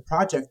the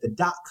project,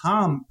 the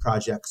 .com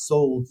project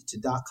sold to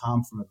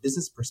 .com from a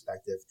business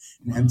perspective.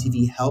 And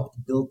MTV helped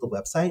build the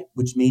website,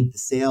 which made the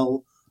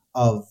sale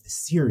of the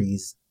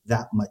series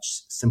that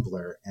much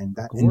simpler. And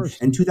that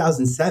in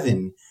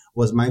 2007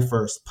 was my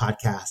first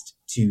podcast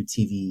to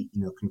TV,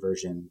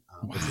 conversion,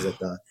 which was at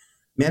the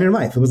Man and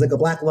Wife. It was like a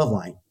Black love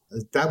line.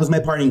 That was my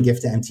parting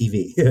gift to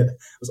MTV. It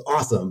was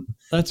awesome.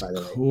 That's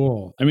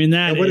cool. I mean,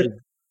 that is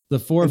the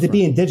forefront. It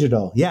being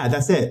digital. Yeah,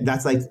 that's it.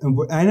 That's like,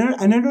 I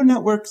know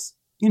networks,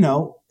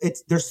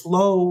 they're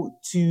slow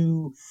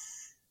to,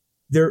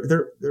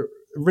 they're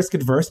risk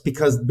adverse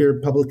because they're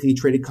publicly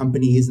traded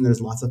companies and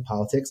there's lots of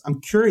politics. I'm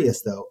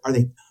curious though,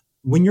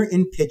 when you're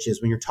in pitches,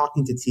 when you're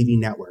talking to TV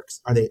networks,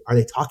 are they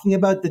talking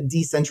about the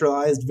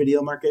decentralized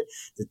video market?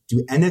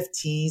 Do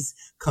NFTs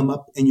come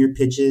up in your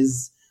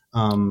pitches?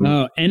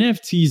 No,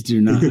 NFTs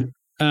do not.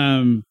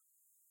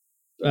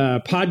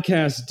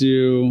 Podcasts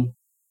do.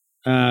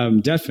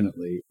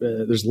 Definitely.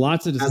 There's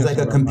lots of discussion. As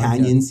like a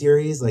companion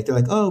series, like they're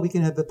like, oh, we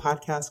can have the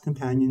podcast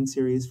companion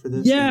series for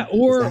this. Yeah,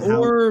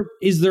 or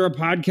is there a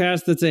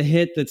podcast that's a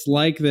hit that's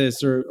like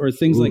this, or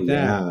things like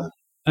that?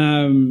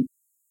 Yeah.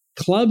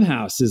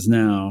 Clubhouse is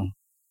now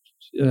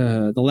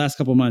the last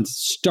couple of months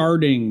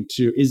starting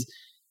to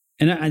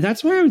and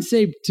that's why I would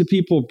say to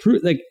people,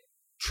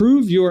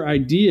 prove your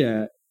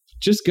idea.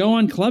 Just go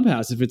on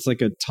Clubhouse. If it's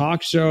like a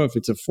talk show, if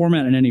it's a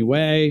format in any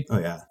way,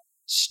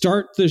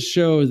 start the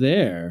show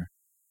there.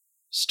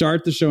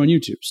 Start the show on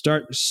YouTube.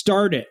 Start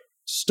it.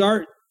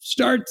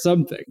 Start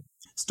something.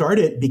 Start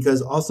it,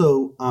 because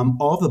also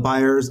all the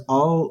buyers,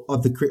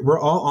 we're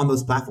all on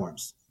those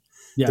platforms.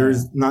 Yeah.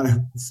 There's not,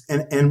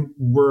 and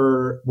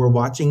we're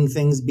watching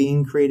things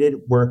being created.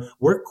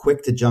 We're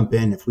quick to jump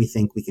in if we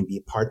think we can be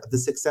a part of the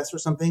success or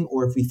something,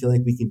 or if we feel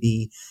like we can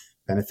be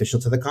beneficial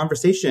to the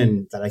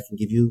conversation, that I can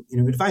give you,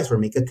 advice or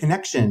make a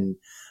connection.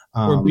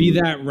 Or be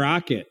that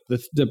rocket,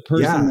 the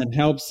person that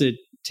helps it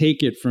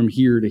take it from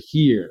here to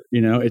here.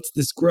 It's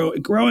this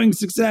growing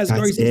success.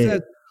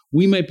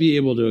 We might be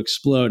able to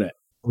explode it.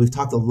 We've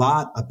talked a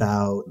lot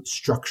about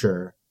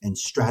structure and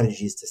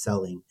strategies to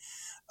selling.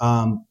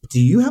 Do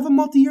you have a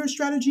multi-year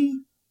strategy?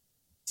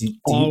 Do you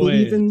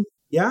believe in?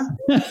 Yeah.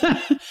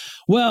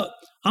 Well,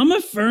 I'm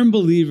a firm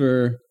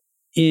believer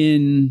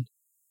in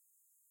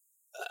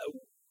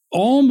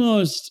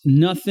almost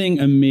nothing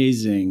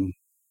amazing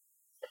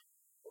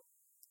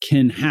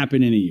can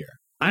happen in a year.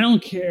 I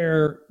don't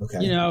care,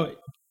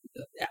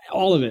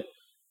 all of it.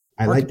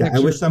 I like that. I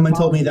wish someone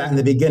told me that in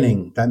the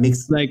beginning. That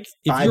makes if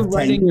you're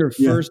writing your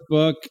first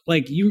book,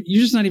 you're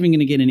just not even going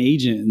to get an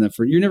agent in the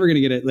first. You're never going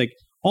to get it.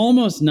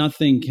 Almost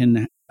nothing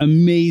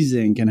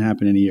amazing can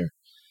happen in a year.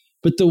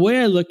 But the way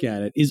I look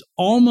at it is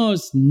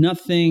almost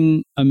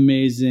nothing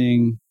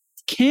amazing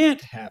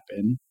can't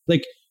happen.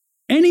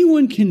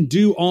 Anyone can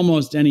do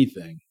almost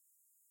anything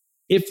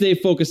if they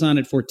focus on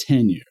it for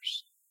 10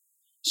 years.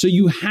 So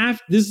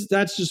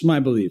that's just my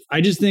belief.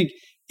 I just think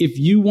if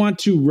you want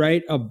to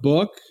write a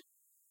book,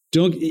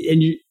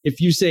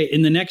 if you say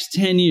in the next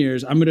 10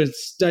 years, I'm going to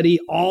study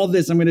all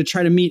this, I'm going to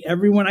try to meet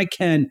everyone I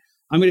can.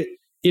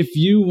 If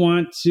you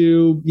want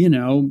to,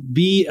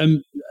 be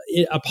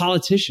a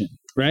politician,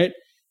 right?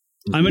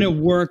 Mm-hmm. I'm going to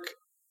work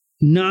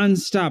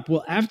nonstop.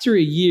 Well, after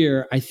a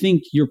year, I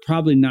think you're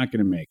probably not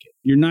going to make it.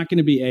 You're not going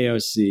to be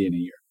AOC in a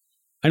year.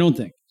 I don't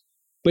think.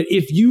 But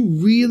if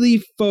you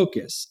really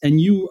focus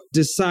and you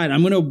decide,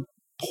 I'm going to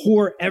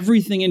pour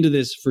everything into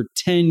this for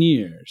 10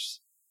 years,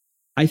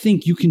 I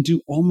think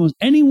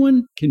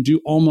anyone can do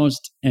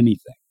almost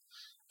anything.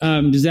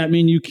 Does that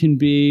mean you can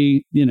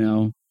be,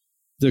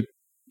 the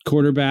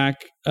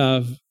quarterback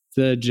of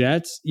the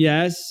Jets?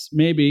 Yes,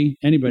 maybe.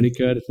 Anybody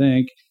could, I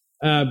think.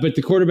 But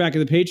the quarterback of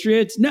the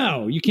Patriots?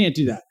 No, you can't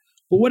do that.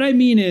 But what I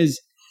mean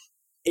is,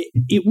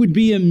 it would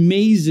be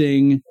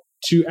amazing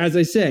to, as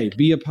I say,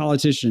 be a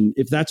politician.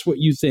 If that's what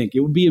you think, it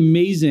would be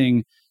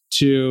amazing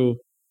to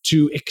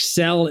to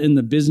excel in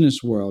the business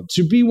world,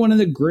 to be one of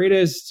the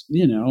greatest,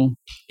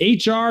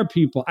 HR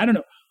people. I don't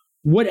know,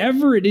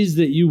 whatever it is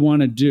that you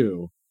want to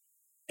do.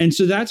 And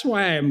so that's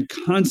why I'm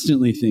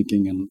constantly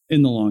thinking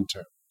in the long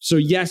term. So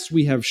yes,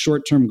 we have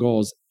short-term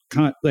goals,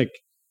 like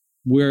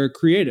we're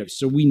creative.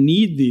 So we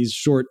need these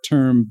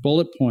short-term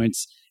bullet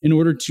points in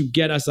order to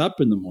get us up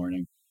in the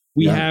morning.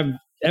 We have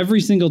every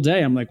single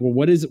day. I'm like, well,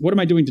 what am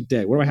I doing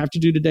today? What do I have to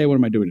do today? What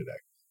am I doing today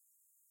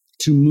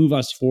to move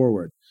us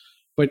forward?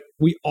 But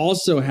we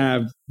also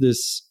have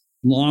this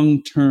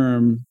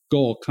long-term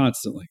goal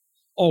constantly,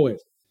 always.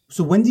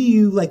 So when do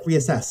you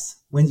reassess?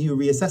 When do you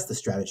reassess the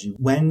strategy?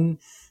 When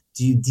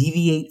do you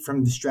deviate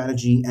from the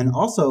strategy? And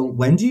also,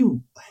 when do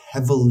you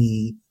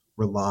heavily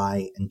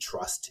rely and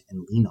trust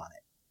and lean on it?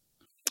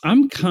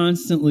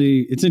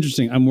 It's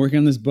interesting. I'm working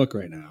on this book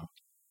right now.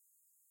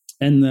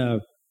 And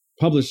the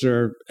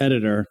publisher,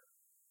 editor,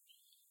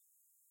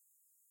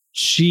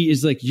 she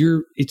is like,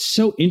 it's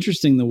so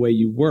interesting the way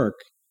you work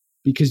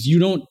because you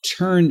don't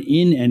turn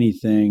in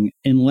anything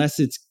unless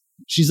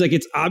she's like,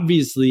 it's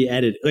obviously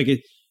edited. Like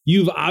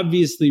you've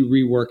obviously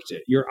reworked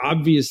it. You're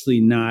obviously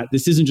not,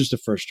 this isn't just a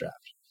first draft.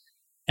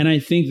 And I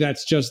think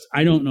that's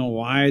I don't know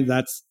why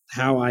that's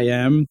how I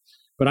am,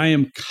 but I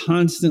am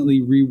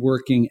constantly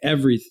reworking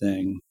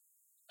everything.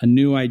 A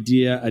new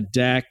idea, a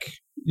deck,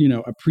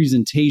 a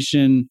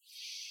presentation,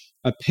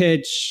 a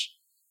pitch,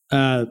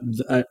 a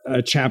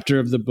chapter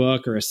of the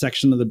book or a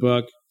section of the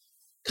book,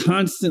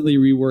 constantly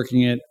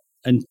reworking it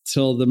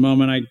until the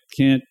moment I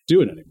can't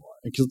do it anymore,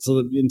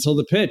 until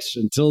the pitch,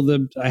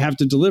 I have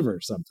to deliver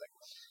something.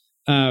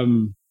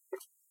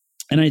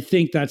 And I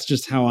think that's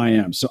just how I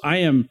am. So I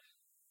am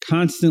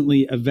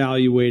constantly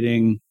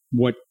evaluating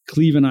what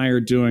Cleve and I are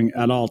doing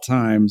at all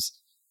times,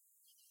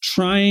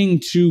 trying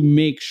to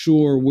make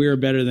sure we're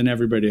better than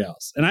everybody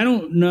else. And I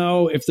don't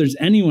know if there's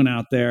anyone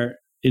out there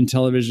in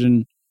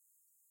television,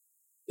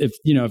 if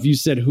you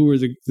said who are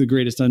the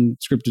greatest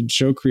unscripted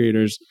show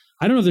creators,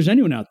 I don't know if there's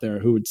anyone out there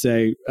who would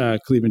say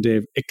Cleve and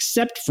Dave,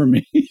 except for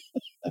me.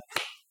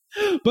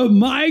 But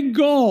my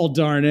goal,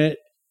 darn it,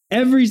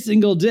 every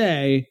single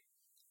day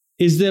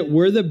is that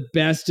we're the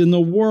best in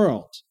the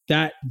world.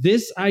 That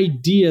this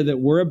idea that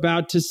we're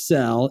about to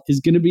sell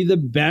is going to be the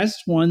best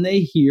one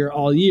they hear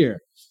all year.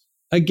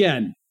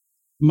 Again,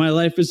 my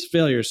life is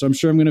failure, so I'm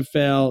sure I'm going to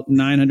fail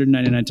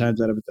 999 times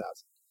out of 1,000.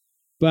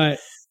 But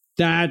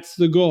that's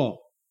the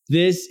goal.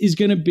 This is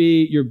going to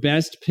be your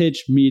best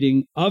pitch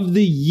meeting of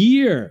the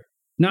year,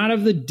 not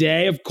of the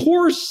day. Of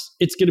course,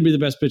 it's going to be the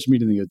best pitch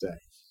meeting of the day.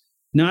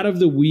 Not of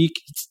the week.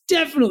 It's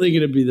definitely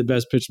going to be the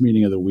best pitch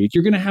meeting of the week.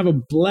 You're going to have a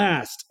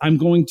blast. I'm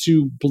going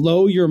to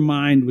blow your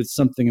mind with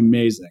something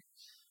amazing.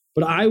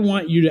 But I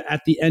want you to,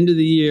 at the end of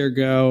the year,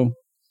 go,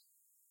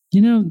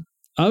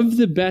 of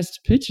the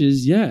best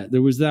pitches,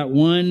 there was that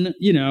one,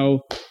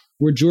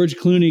 where George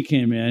Clooney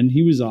came in.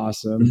 He was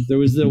awesome. There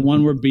was the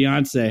one where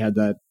Beyonce had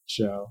that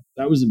show.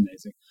 That was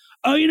amazing.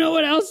 Oh, you know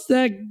what else?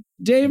 That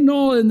Dave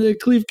Knoll and the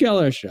Cleve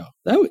Keller show.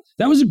 That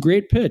was a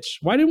great pitch.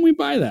 Why didn't we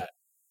buy that?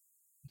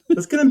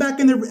 Let's get him back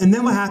in there. And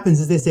then what happens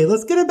is they say,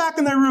 let's get him back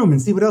in their room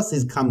and see what else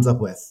he comes up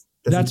with.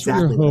 That's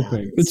exactly what you're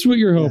hoping. That's what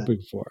you're hoping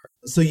for.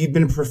 So you've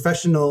been a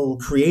professional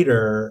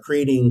creator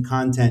creating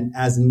content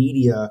as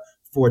media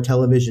for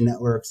television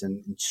networks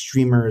and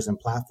streamers and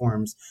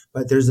platforms.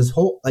 But there's this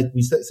whole, like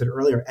we said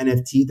earlier,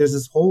 NFT, there's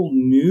this whole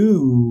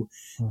new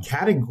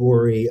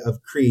category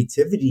of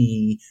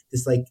creativity,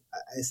 this, like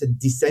I said,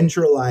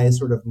 decentralized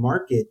sort of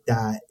market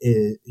that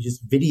is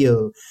just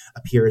video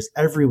appears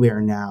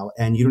everywhere now.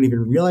 And you don't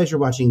even realize you're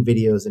watching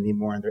videos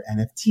anymore, and they're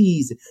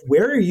NFTs.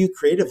 Where are you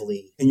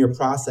creatively in your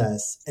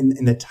process and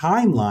in the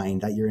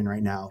timeline that you're in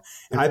right now?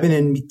 And I've been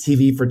in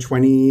TV for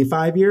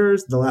 25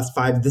 years. The last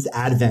 5, this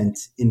advent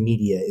in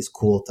media is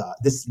cool.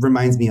 This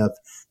reminds me of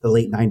the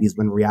late 90s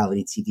when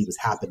reality TV was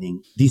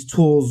happening. These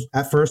tools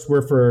at first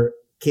were for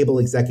cable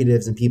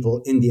executives and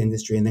people in the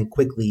industry, and then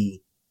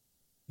quickly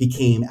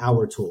became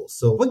our tools.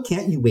 So what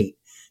can't you wait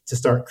to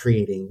start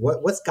creating?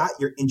 What's got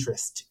your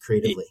interest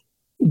creatively?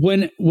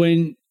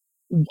 When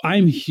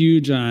I'm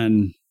huge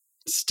on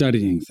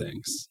studying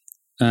things.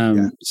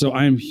 So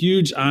I'm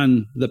huge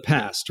on the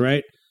past,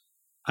 right?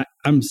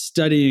 I'm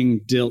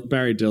studying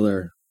Barry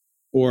Diller,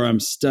 or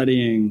I'm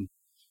studying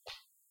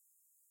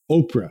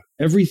Oprah,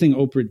 everything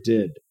Oprah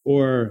did,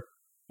 or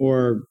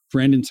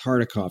Brandon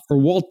Tartikoff, or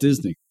Walt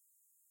Disney.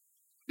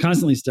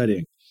 Constantly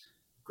studying.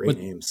 Great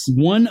names.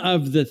 One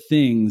of the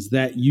things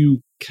that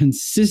you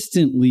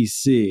consistently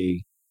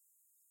see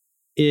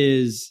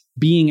is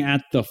being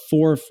at the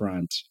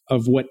forefront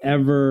of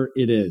whatever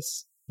it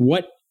is.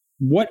 What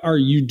are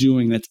you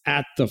doing that's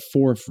at the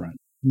forefront?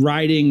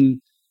 Riding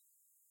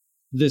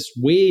this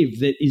wave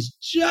that is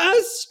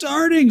just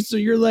starting. So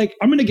you're like,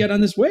 I'm going to get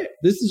on this wave.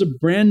 This is a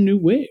brand new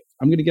wave.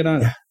 I'm going to get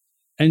on it.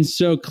 And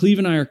so Cleve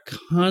and I are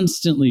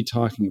constantly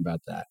talking about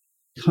that,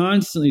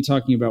 constantly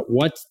talking about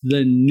what's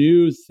the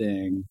new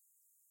thing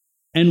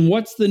and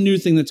what's the new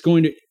thing that's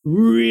going to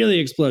really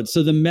explode.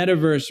 So the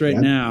metaverse right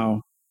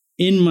now,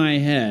 in my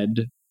head,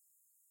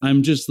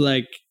 I'm just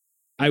like,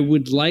 I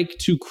would like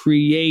to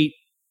create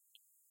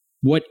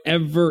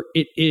whatever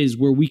it is,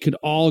 where we could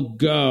all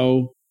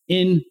go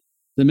in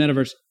the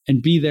metaverse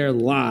and be there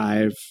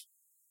live.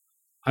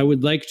 I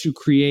would like to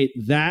create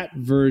that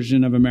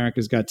version of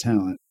America's Got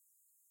Talent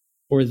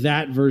or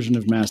that version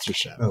of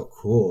MasterChef. Oh,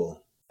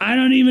 cool. I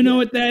don't even know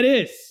what that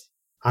is.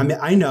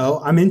 I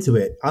know. I'm into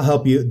it. I'll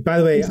help you. By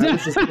the way,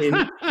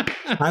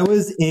 I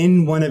was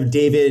in one of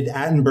David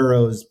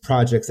Attenborough's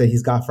projects that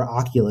he's got for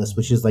Oculus,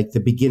 which is like the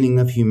beginning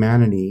of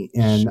humanity.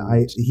 And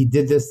he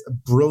did this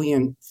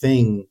brilliant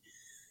thing.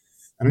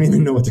 I don't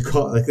even know what to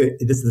call it. Like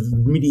this is a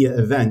media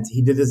event.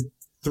 He did this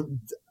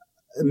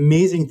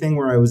amazing thing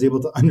where I was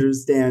able to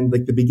understand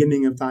like the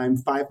beginning of time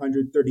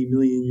 530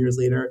 million years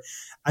later.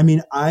 I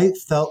mean, I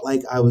felt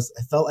like I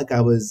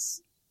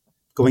was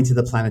going to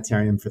the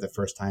planetarium for the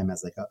first time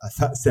as like a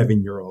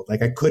 7-year-old.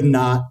 Like I could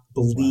not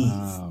believe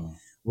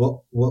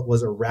what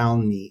was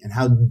around me and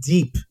how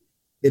deep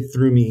it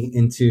threw me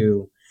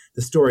into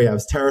the story. I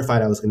was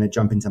terrified I was going to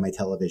jump into my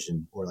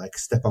television or like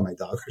step on my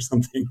dog or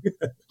something.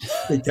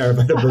 Like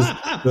terrified of those,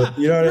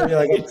 you know what I mean?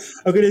 Like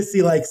I'm going to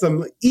see like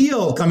some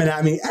eel coming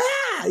at me.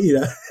 You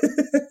know.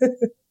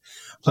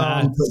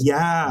 But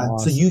yeah,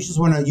 awesome. So you just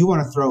want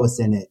to throw us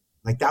in it.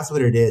 Like that's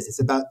what it is. It's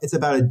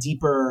about a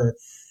deeper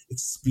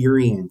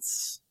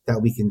experience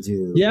that we can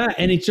do. Yeah,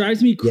 and it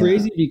drives me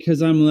crazy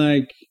because I'm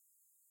a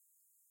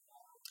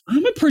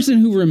person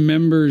who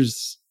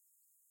remembers,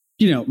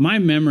 my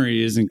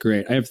memory isn't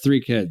great. I have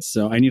 3 kids,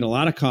 so I need a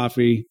lot of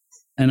coffee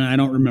and I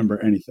don't remember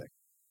anything.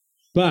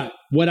 But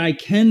what I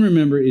can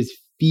remember is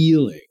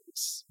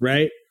feelings,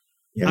 right?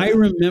 Yeah. I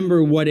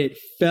remember what it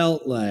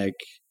felt like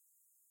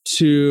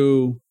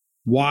to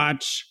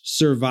watch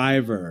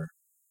Survivor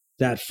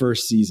that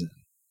first season.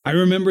 I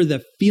remember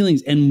the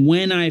feelings and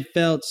when I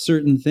felt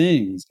certain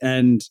things.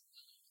 And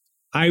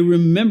I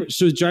remember,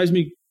 so it drives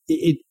me,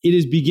 it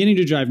is beginning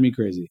to drive me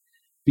crazy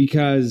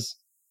because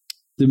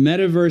the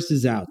metaverse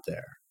is out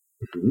there.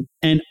 Mm-hmm.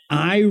 And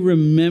I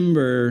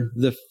remember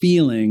the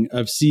feeling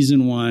of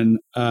season 1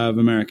 of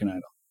American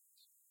Idol.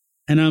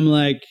 And I'm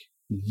like,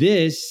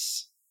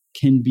 this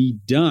can be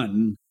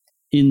done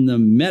in the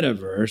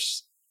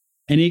metaverse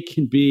and it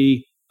can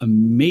be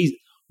amazing.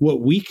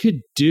 What we could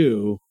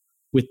do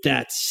with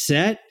that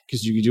set,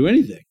 because you could do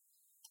anything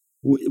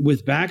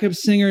with backup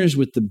singers,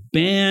 with the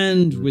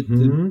band,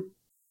 mm-hmm.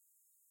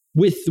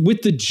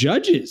 with the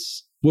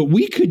judges, what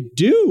we could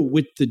do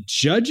with the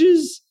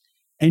judges,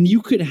 and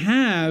you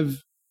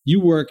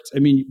worked. I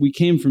mean, we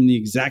came from the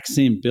exact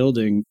same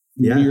building,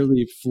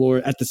 nearly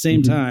floor at the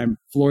same mm-hmm. time,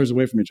 floors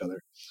away from each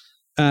other.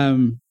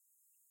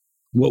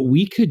 What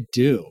we could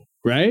do,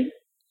 right,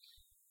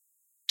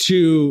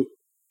 to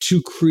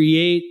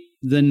create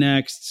the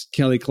next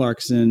Kelly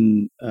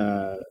Clarkson,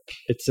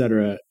 et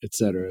cetera, et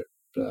cetera.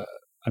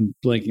 I'm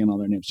blanking on all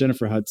their names.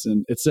 Jennifer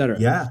Hudson, et cetera.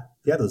 Yeah.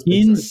 Those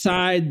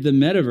inside the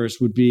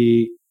metaverse would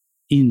be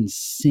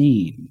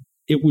insane.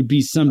 It would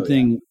be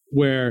something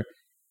where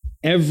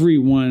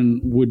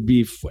everyone would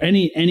be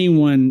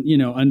anyone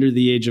under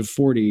the age of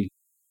 40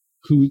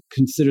 who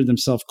considered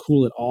themselves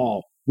cool at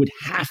all would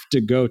have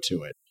to go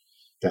to it.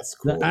 That's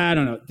cool. I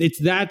don't know.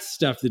 It's that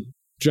stuff that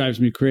drives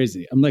me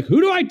crazy. I'm like,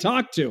 who do I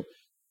talk to?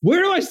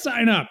 Where do I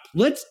sign up?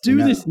 Let's do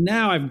this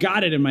now. I've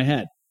got it in my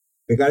head.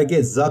 We got to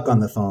get Zuck on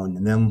the phone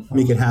and then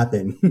make it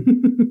happen.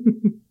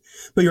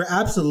 But you're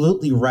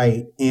absolutely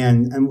right.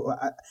 And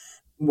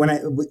when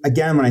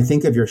I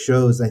think of your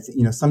shows,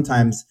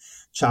 sometimes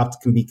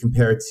Chopped can be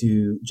compared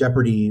to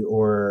Jeopardy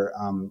or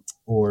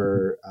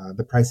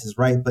The Price is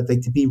Right. But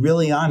to be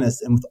really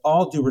honest, and with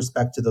all due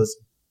respect to those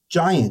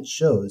giant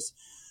shows,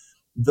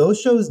 those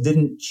shows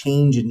didn't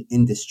change an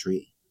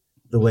industry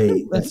the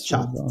way that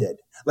Chopped did.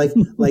 Like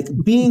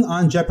being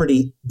on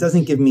Jeopardy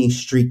doesn't give me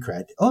street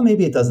cred. Oh,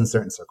 maybe it does in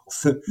certain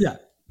circles. Yeah.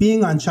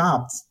 Being on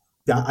Chopped,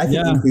 I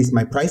can increase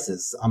my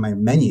prices on my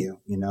menu.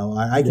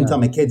 I can tell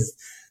my kids,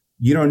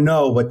 you don't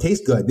know what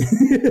tastes good.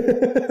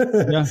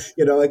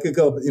 I could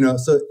go,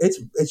 so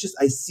it's just,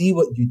 I see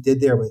what you did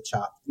there with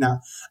Chopped.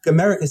 Now,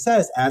 America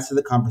Says adds to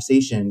the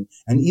conversation.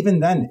 And even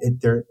then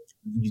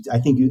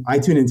I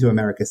tune into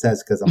America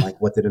Says because I'm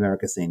like, what did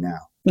America say now?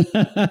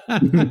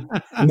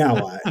 Now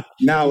what?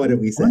 Now what did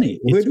we say? Funny.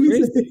 What did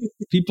we say?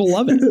 People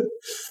love it.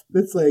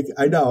 It's like,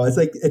 I know.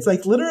 It's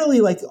like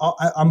literally like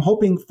I'm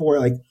hoping for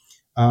like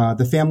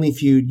the Family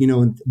Feud,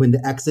 when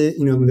the exit,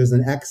 when there's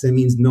an X, it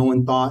means no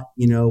one thought,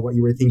 what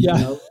you were thinking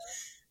of.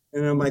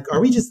 And I'm like,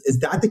 is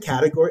that the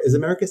category? Is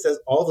America Says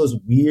all those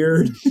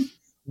weird,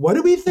 what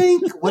do we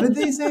think? What did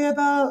they say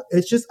about?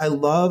 It's just, I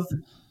love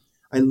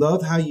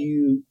how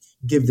you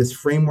give this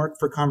framework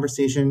for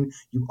conversation.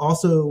 You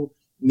also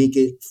make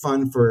it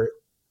fun for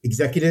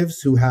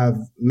executives who have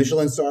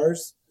Michelin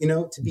stars,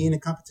 to be in a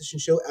competition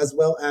show, as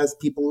well as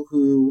people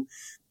who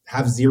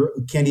have zero,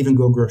 can't even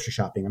go grocery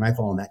shopping. And I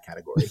fall in that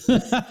category.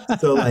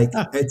 So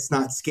it's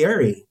not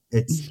scary.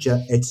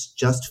 It's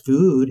just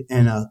food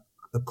and a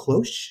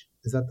cloche.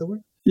 Is that the word?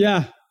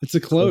 Yeah, it's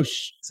a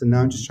cloche. So now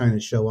I'm just trying to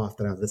show off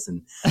that I've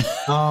listened.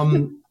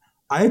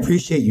 I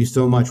appreciate you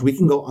so much. We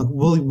can go.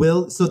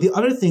 We'll. So the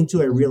other thing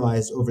too, I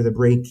realized over the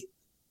break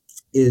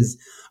is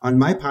on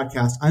my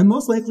podcast, I'm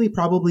most likely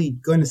probably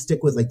going to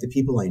stick with like the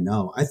people I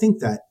know. I think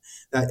that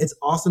it's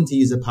awesome to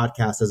use a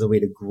podcast as a way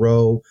to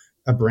grow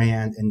a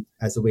brand and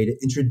as a way to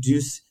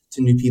introduce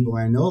to new people.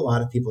 And I know a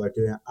lot of people are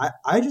doing it.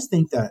 I just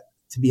think that,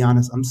 to be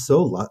honest, I'm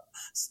so lucky.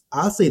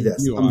 I'll say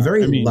this. I'm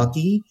very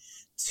lucky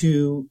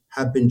to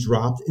have been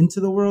dropped into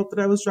the world that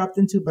I was dropped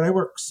into, but I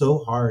worked so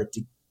hard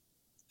to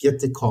get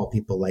to call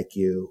people like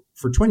you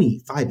for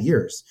 25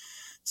 years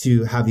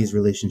to have these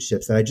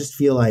relationships that I just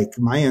feel like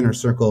my inner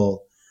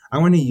circle, I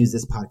want to use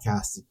this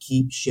podcast to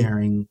keep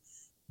sharing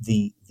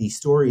the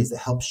stories that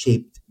help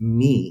shape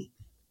me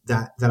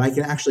that I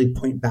can actually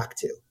point back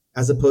to,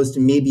 as opposed to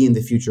maybe in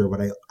the future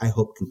what I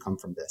hope can come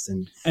from this.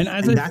 And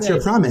that's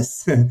your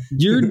promise.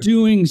 You're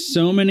doing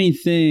so many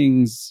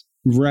things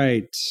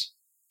right.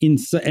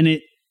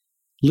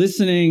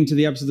 Listening to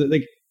the episode,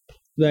 like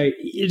the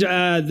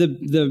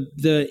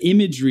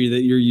imagery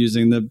that you're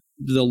using, the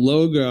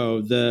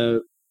logo,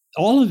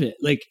 all of it,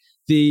 like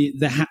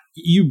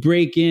you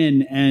break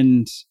in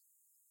and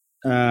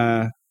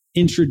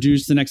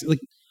introduce the next,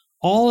 like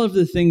all of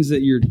the things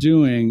that you're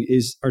doing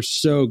are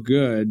so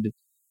good.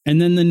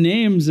 And then the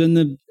names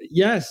and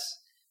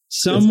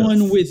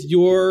someone with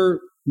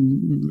your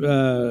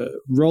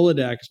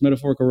Rolodex,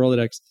 metaphorical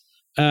Rolodex,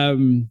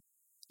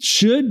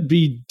 should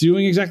be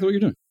doing exactly what you're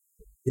doing.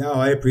 Yeah,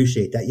 I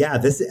appreciate that. Yeah,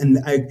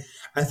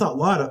 I thought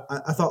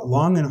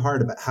long and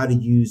hard about how to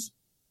use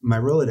my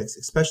Rolodex,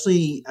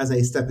 especially as I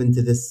step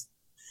into this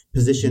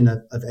position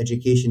of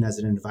education as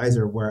an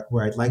advisor, where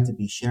I'd like to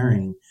be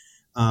sharing.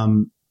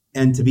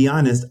 And to be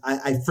honest,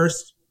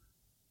 it's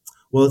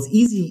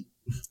easy.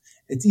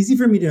 It's easy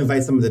for me to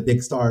invite some of the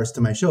big stars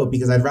to my show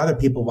because I'd rather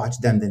people watch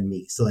them than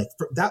me. So like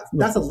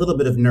that's a little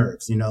bit of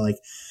nerves, like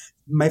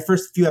my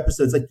first few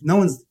episodes, like no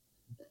one's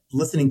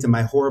listening to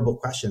my horrible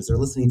questions. They're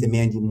listening to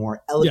Mandy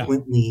Moore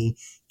eloquently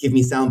give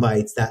me sound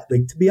bites that,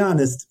 like, to be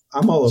honest,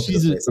 I'm all over the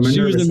place.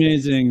 She was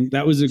amazing.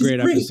 That was a great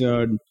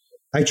episode.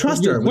 I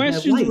trust her. Your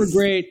questions were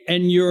great.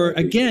 And you're,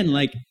 again,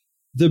 like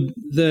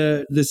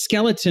the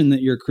skeleton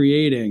that you're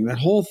creating, that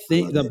whole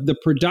thing, the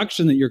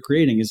production that you're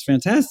creating is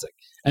fantastic.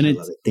 And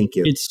Thank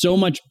you. It's so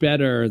much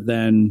better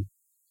than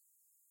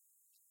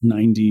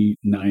 99%.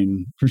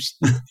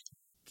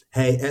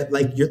 Hey,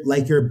 like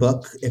your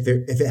book, if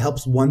it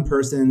helps one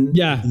person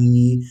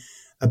be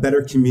a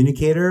better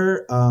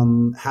communicator,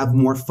 have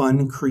more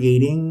fun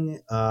creating,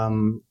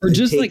 or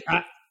just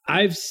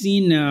I've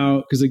seen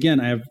now, because again,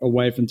 I have a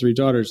wife and 3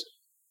 daughters,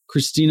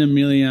 Christina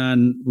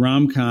Milian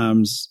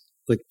rom-coms,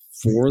 like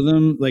 4 of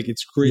them, like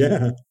it's crazy.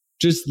 Yeah.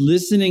 Just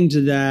listening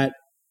to that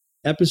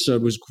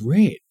episode was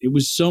great. It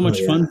was so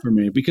much fun for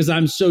me because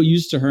I'm so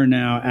used to her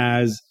now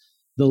as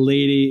the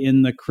lady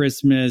in the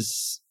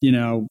Christmas,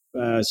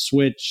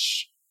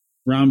 Switch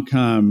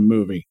rom-com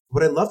movie.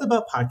 What I loved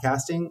about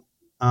podcasting,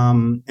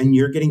 and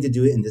you're getting to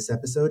do it in this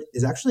episode,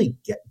 is actually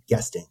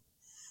guesting.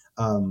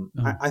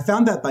 I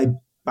found that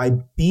by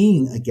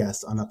being a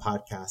guest on a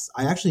podcast,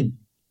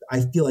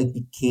 I feel like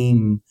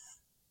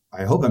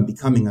I hope I'm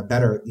becoming a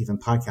better even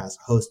podcast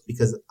host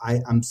because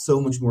I'm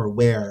so much more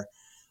aware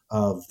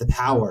of the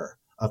power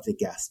of the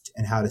guest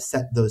and how to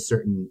set those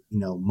certain,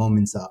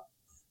 moments up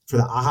for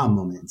the aha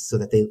moments so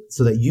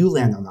that you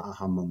land on the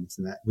aha moments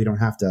and that we don't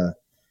have to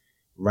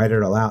write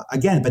it all out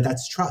again. But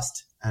that's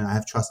trust. And I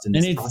have trust in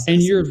this process.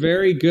 And you're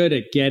very good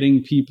at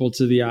getting people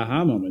to the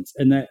aha moments.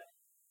 And that,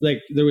 like,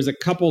 there was a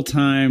couple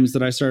times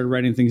that I started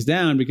writing things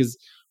down because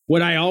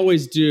what I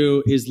always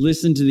do is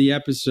listen to the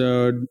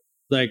episode.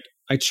 Like,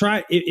 I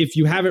try, if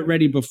you have it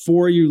ready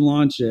before you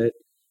launch it,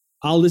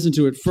 I'll listen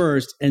to it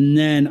first. And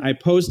then I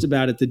post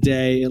about it the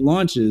day it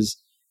launches.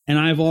 And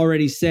I've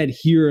already said,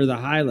 here are the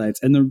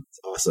highlights. And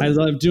awesome. I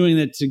love doing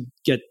it to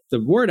get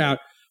the word out.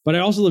 But I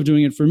also love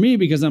doing it for me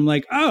because I'm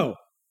like, oh,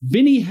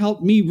 Vinny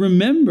helped me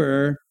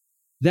remember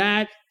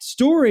that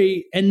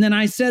story. And then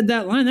I said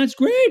that line. That's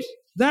great.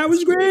 That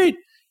was great.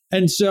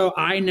 And so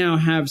I now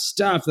have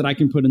stuff that I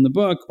can put in the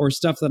book or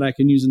stuff that I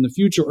can use in the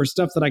future or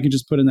stuff that I can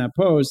just put in that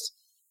post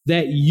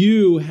that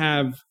you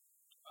have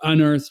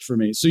unearthed for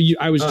me. So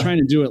I was trying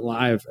to do it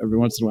live every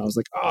once in a while. I was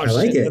like, oh, I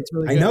like it. That's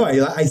really good. I know.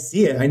 I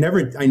see it. I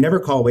never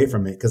call away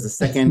from it because the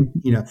second,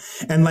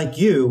 and like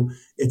you,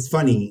 it's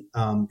funny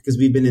because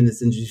we've been in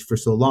this industry for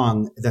so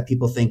long that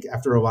people think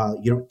after a while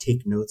you don't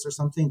take notes or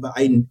something. But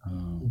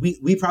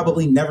we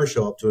probably never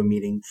show up to a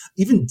meeting,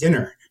 even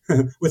dinner,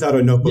 without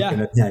a notebook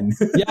and a pen.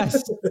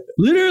 Yes,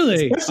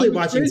 literally. Especially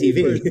watching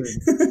TV.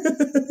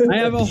 I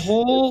have a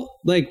whole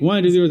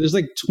there's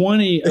like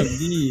 20 of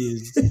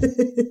these.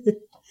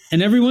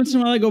 And every once in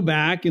a while I go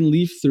back and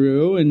leaf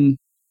through and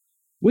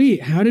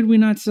wait, how did we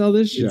not sell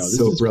this show? It's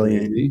so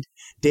brilliant. Crazy.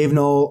 Dave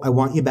Knoll, I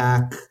want you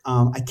back.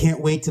 I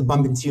can't wait to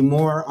bump into you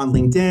more on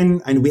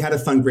LinkedIn. And we had a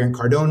fun Grant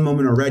Cardone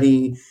moment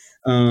already.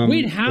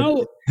 Wait,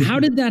 how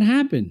did that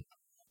happen?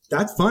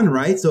 That's fun,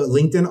 right? So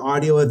LinkedIn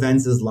Audio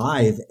Events is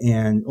live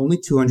and only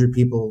 200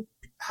 people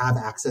have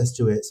access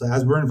to it. So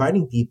as we're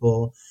inviting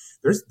people,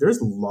 there's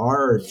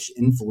large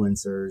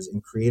influencers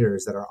and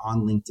creators that are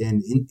on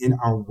LinkedIn in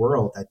our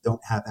world that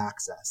don't have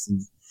access.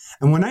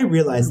 And when I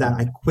realized that,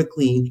 I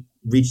quickly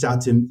reached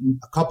out to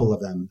a couple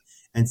of them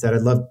and said,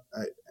 I'd love,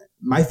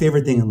 my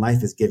favorite thing in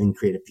life is giving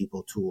creative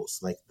people tools.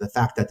 Like the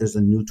fact that there's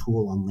a new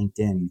tool on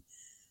LinkedIn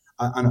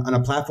on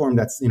a platform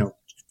that's,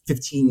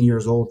 15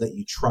 years old that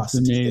you trust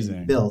that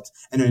you built,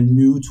 and a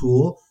new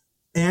tool.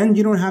 And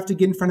you don't have to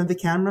get in front of the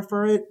camera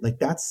for it.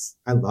 Like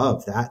I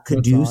love that.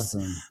 Caduce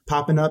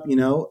popping up,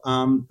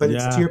 but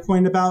it's to your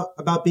point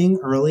about being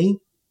early,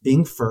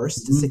 being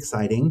first. It's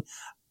exciting.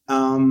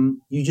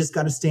 You just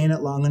got to stay in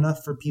it long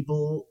enough for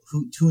people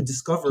who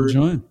discover,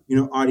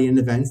 audience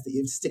events, that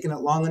you've sticking it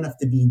long enough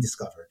to be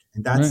discovered.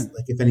 And that's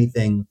like, if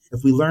anything,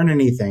 if we learn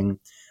anything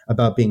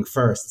about being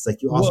first, it's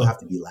like you also have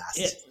to be last.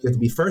 You have to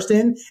be first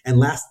in and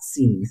last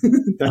seen.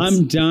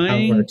 I'm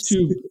dying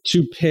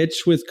to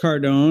pitch with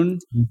Cardone.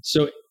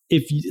 So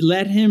if you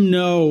let him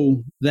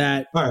know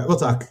that. All right, we'll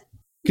talk.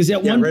 Because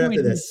at one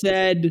point he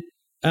said,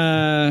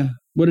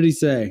 what did he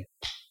say?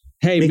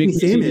 Hey, make me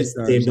famous,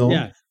 Dave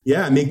Nolan.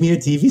 Yeah, make me a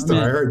TV star.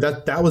 I heard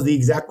that was the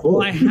exact quote.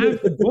 Well, I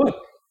have the book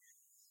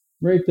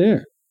right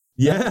there.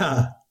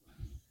 Yeah.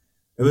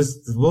 It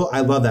was, well, I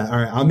love that. All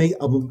right, I'll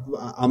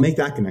make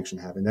that connection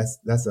happen.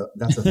 That's a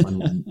fun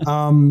one.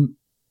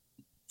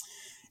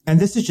 And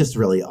this is just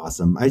really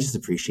awesome. I just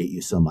appreciate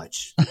you so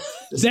much.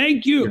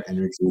 Thank you. Your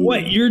energy.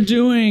 What you're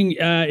doing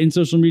in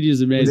social media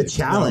is amazing. The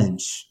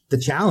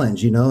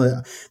challenge,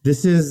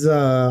 this is,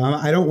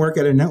 I don't work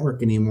at a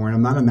network anymore, and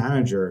I'm not a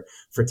manager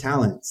for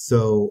talent.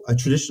 So a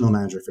traditional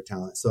manager for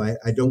talent. So I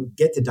don't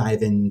get to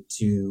dive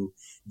into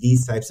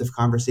these types of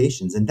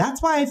conversations. And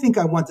that's why I think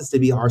I want this to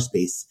be our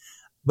space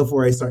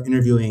before I start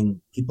interviewing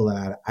people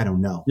that I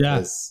don't know. Yeah.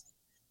 Because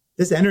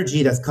this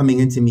energy that's coming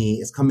into me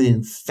is coming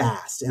in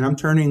fast, and I'm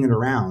turning it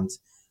around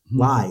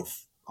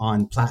live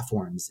on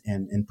platforms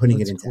and putting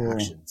it into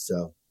action.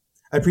 So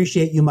I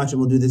appreciate you much, and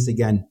we'll do this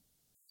again.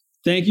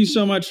 Thank you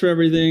so much for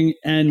everything.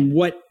 And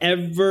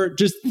whatever,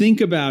 just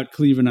think about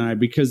Cleve and I,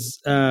 because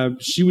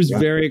she was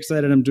very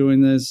excited I'm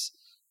doing this.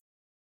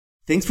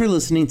 Thanks for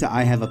listening to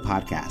I Have a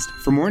Podcast.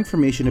 For more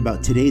information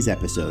about today's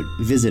episode,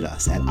 visit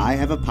us at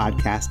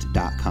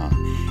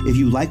ihaveapodcast.com. If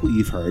you like what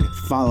you've heard,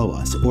 follow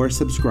us or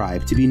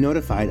subscribe to be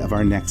notified of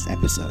our next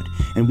episode.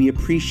 And we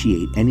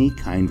appreciate any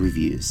kind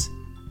reviews.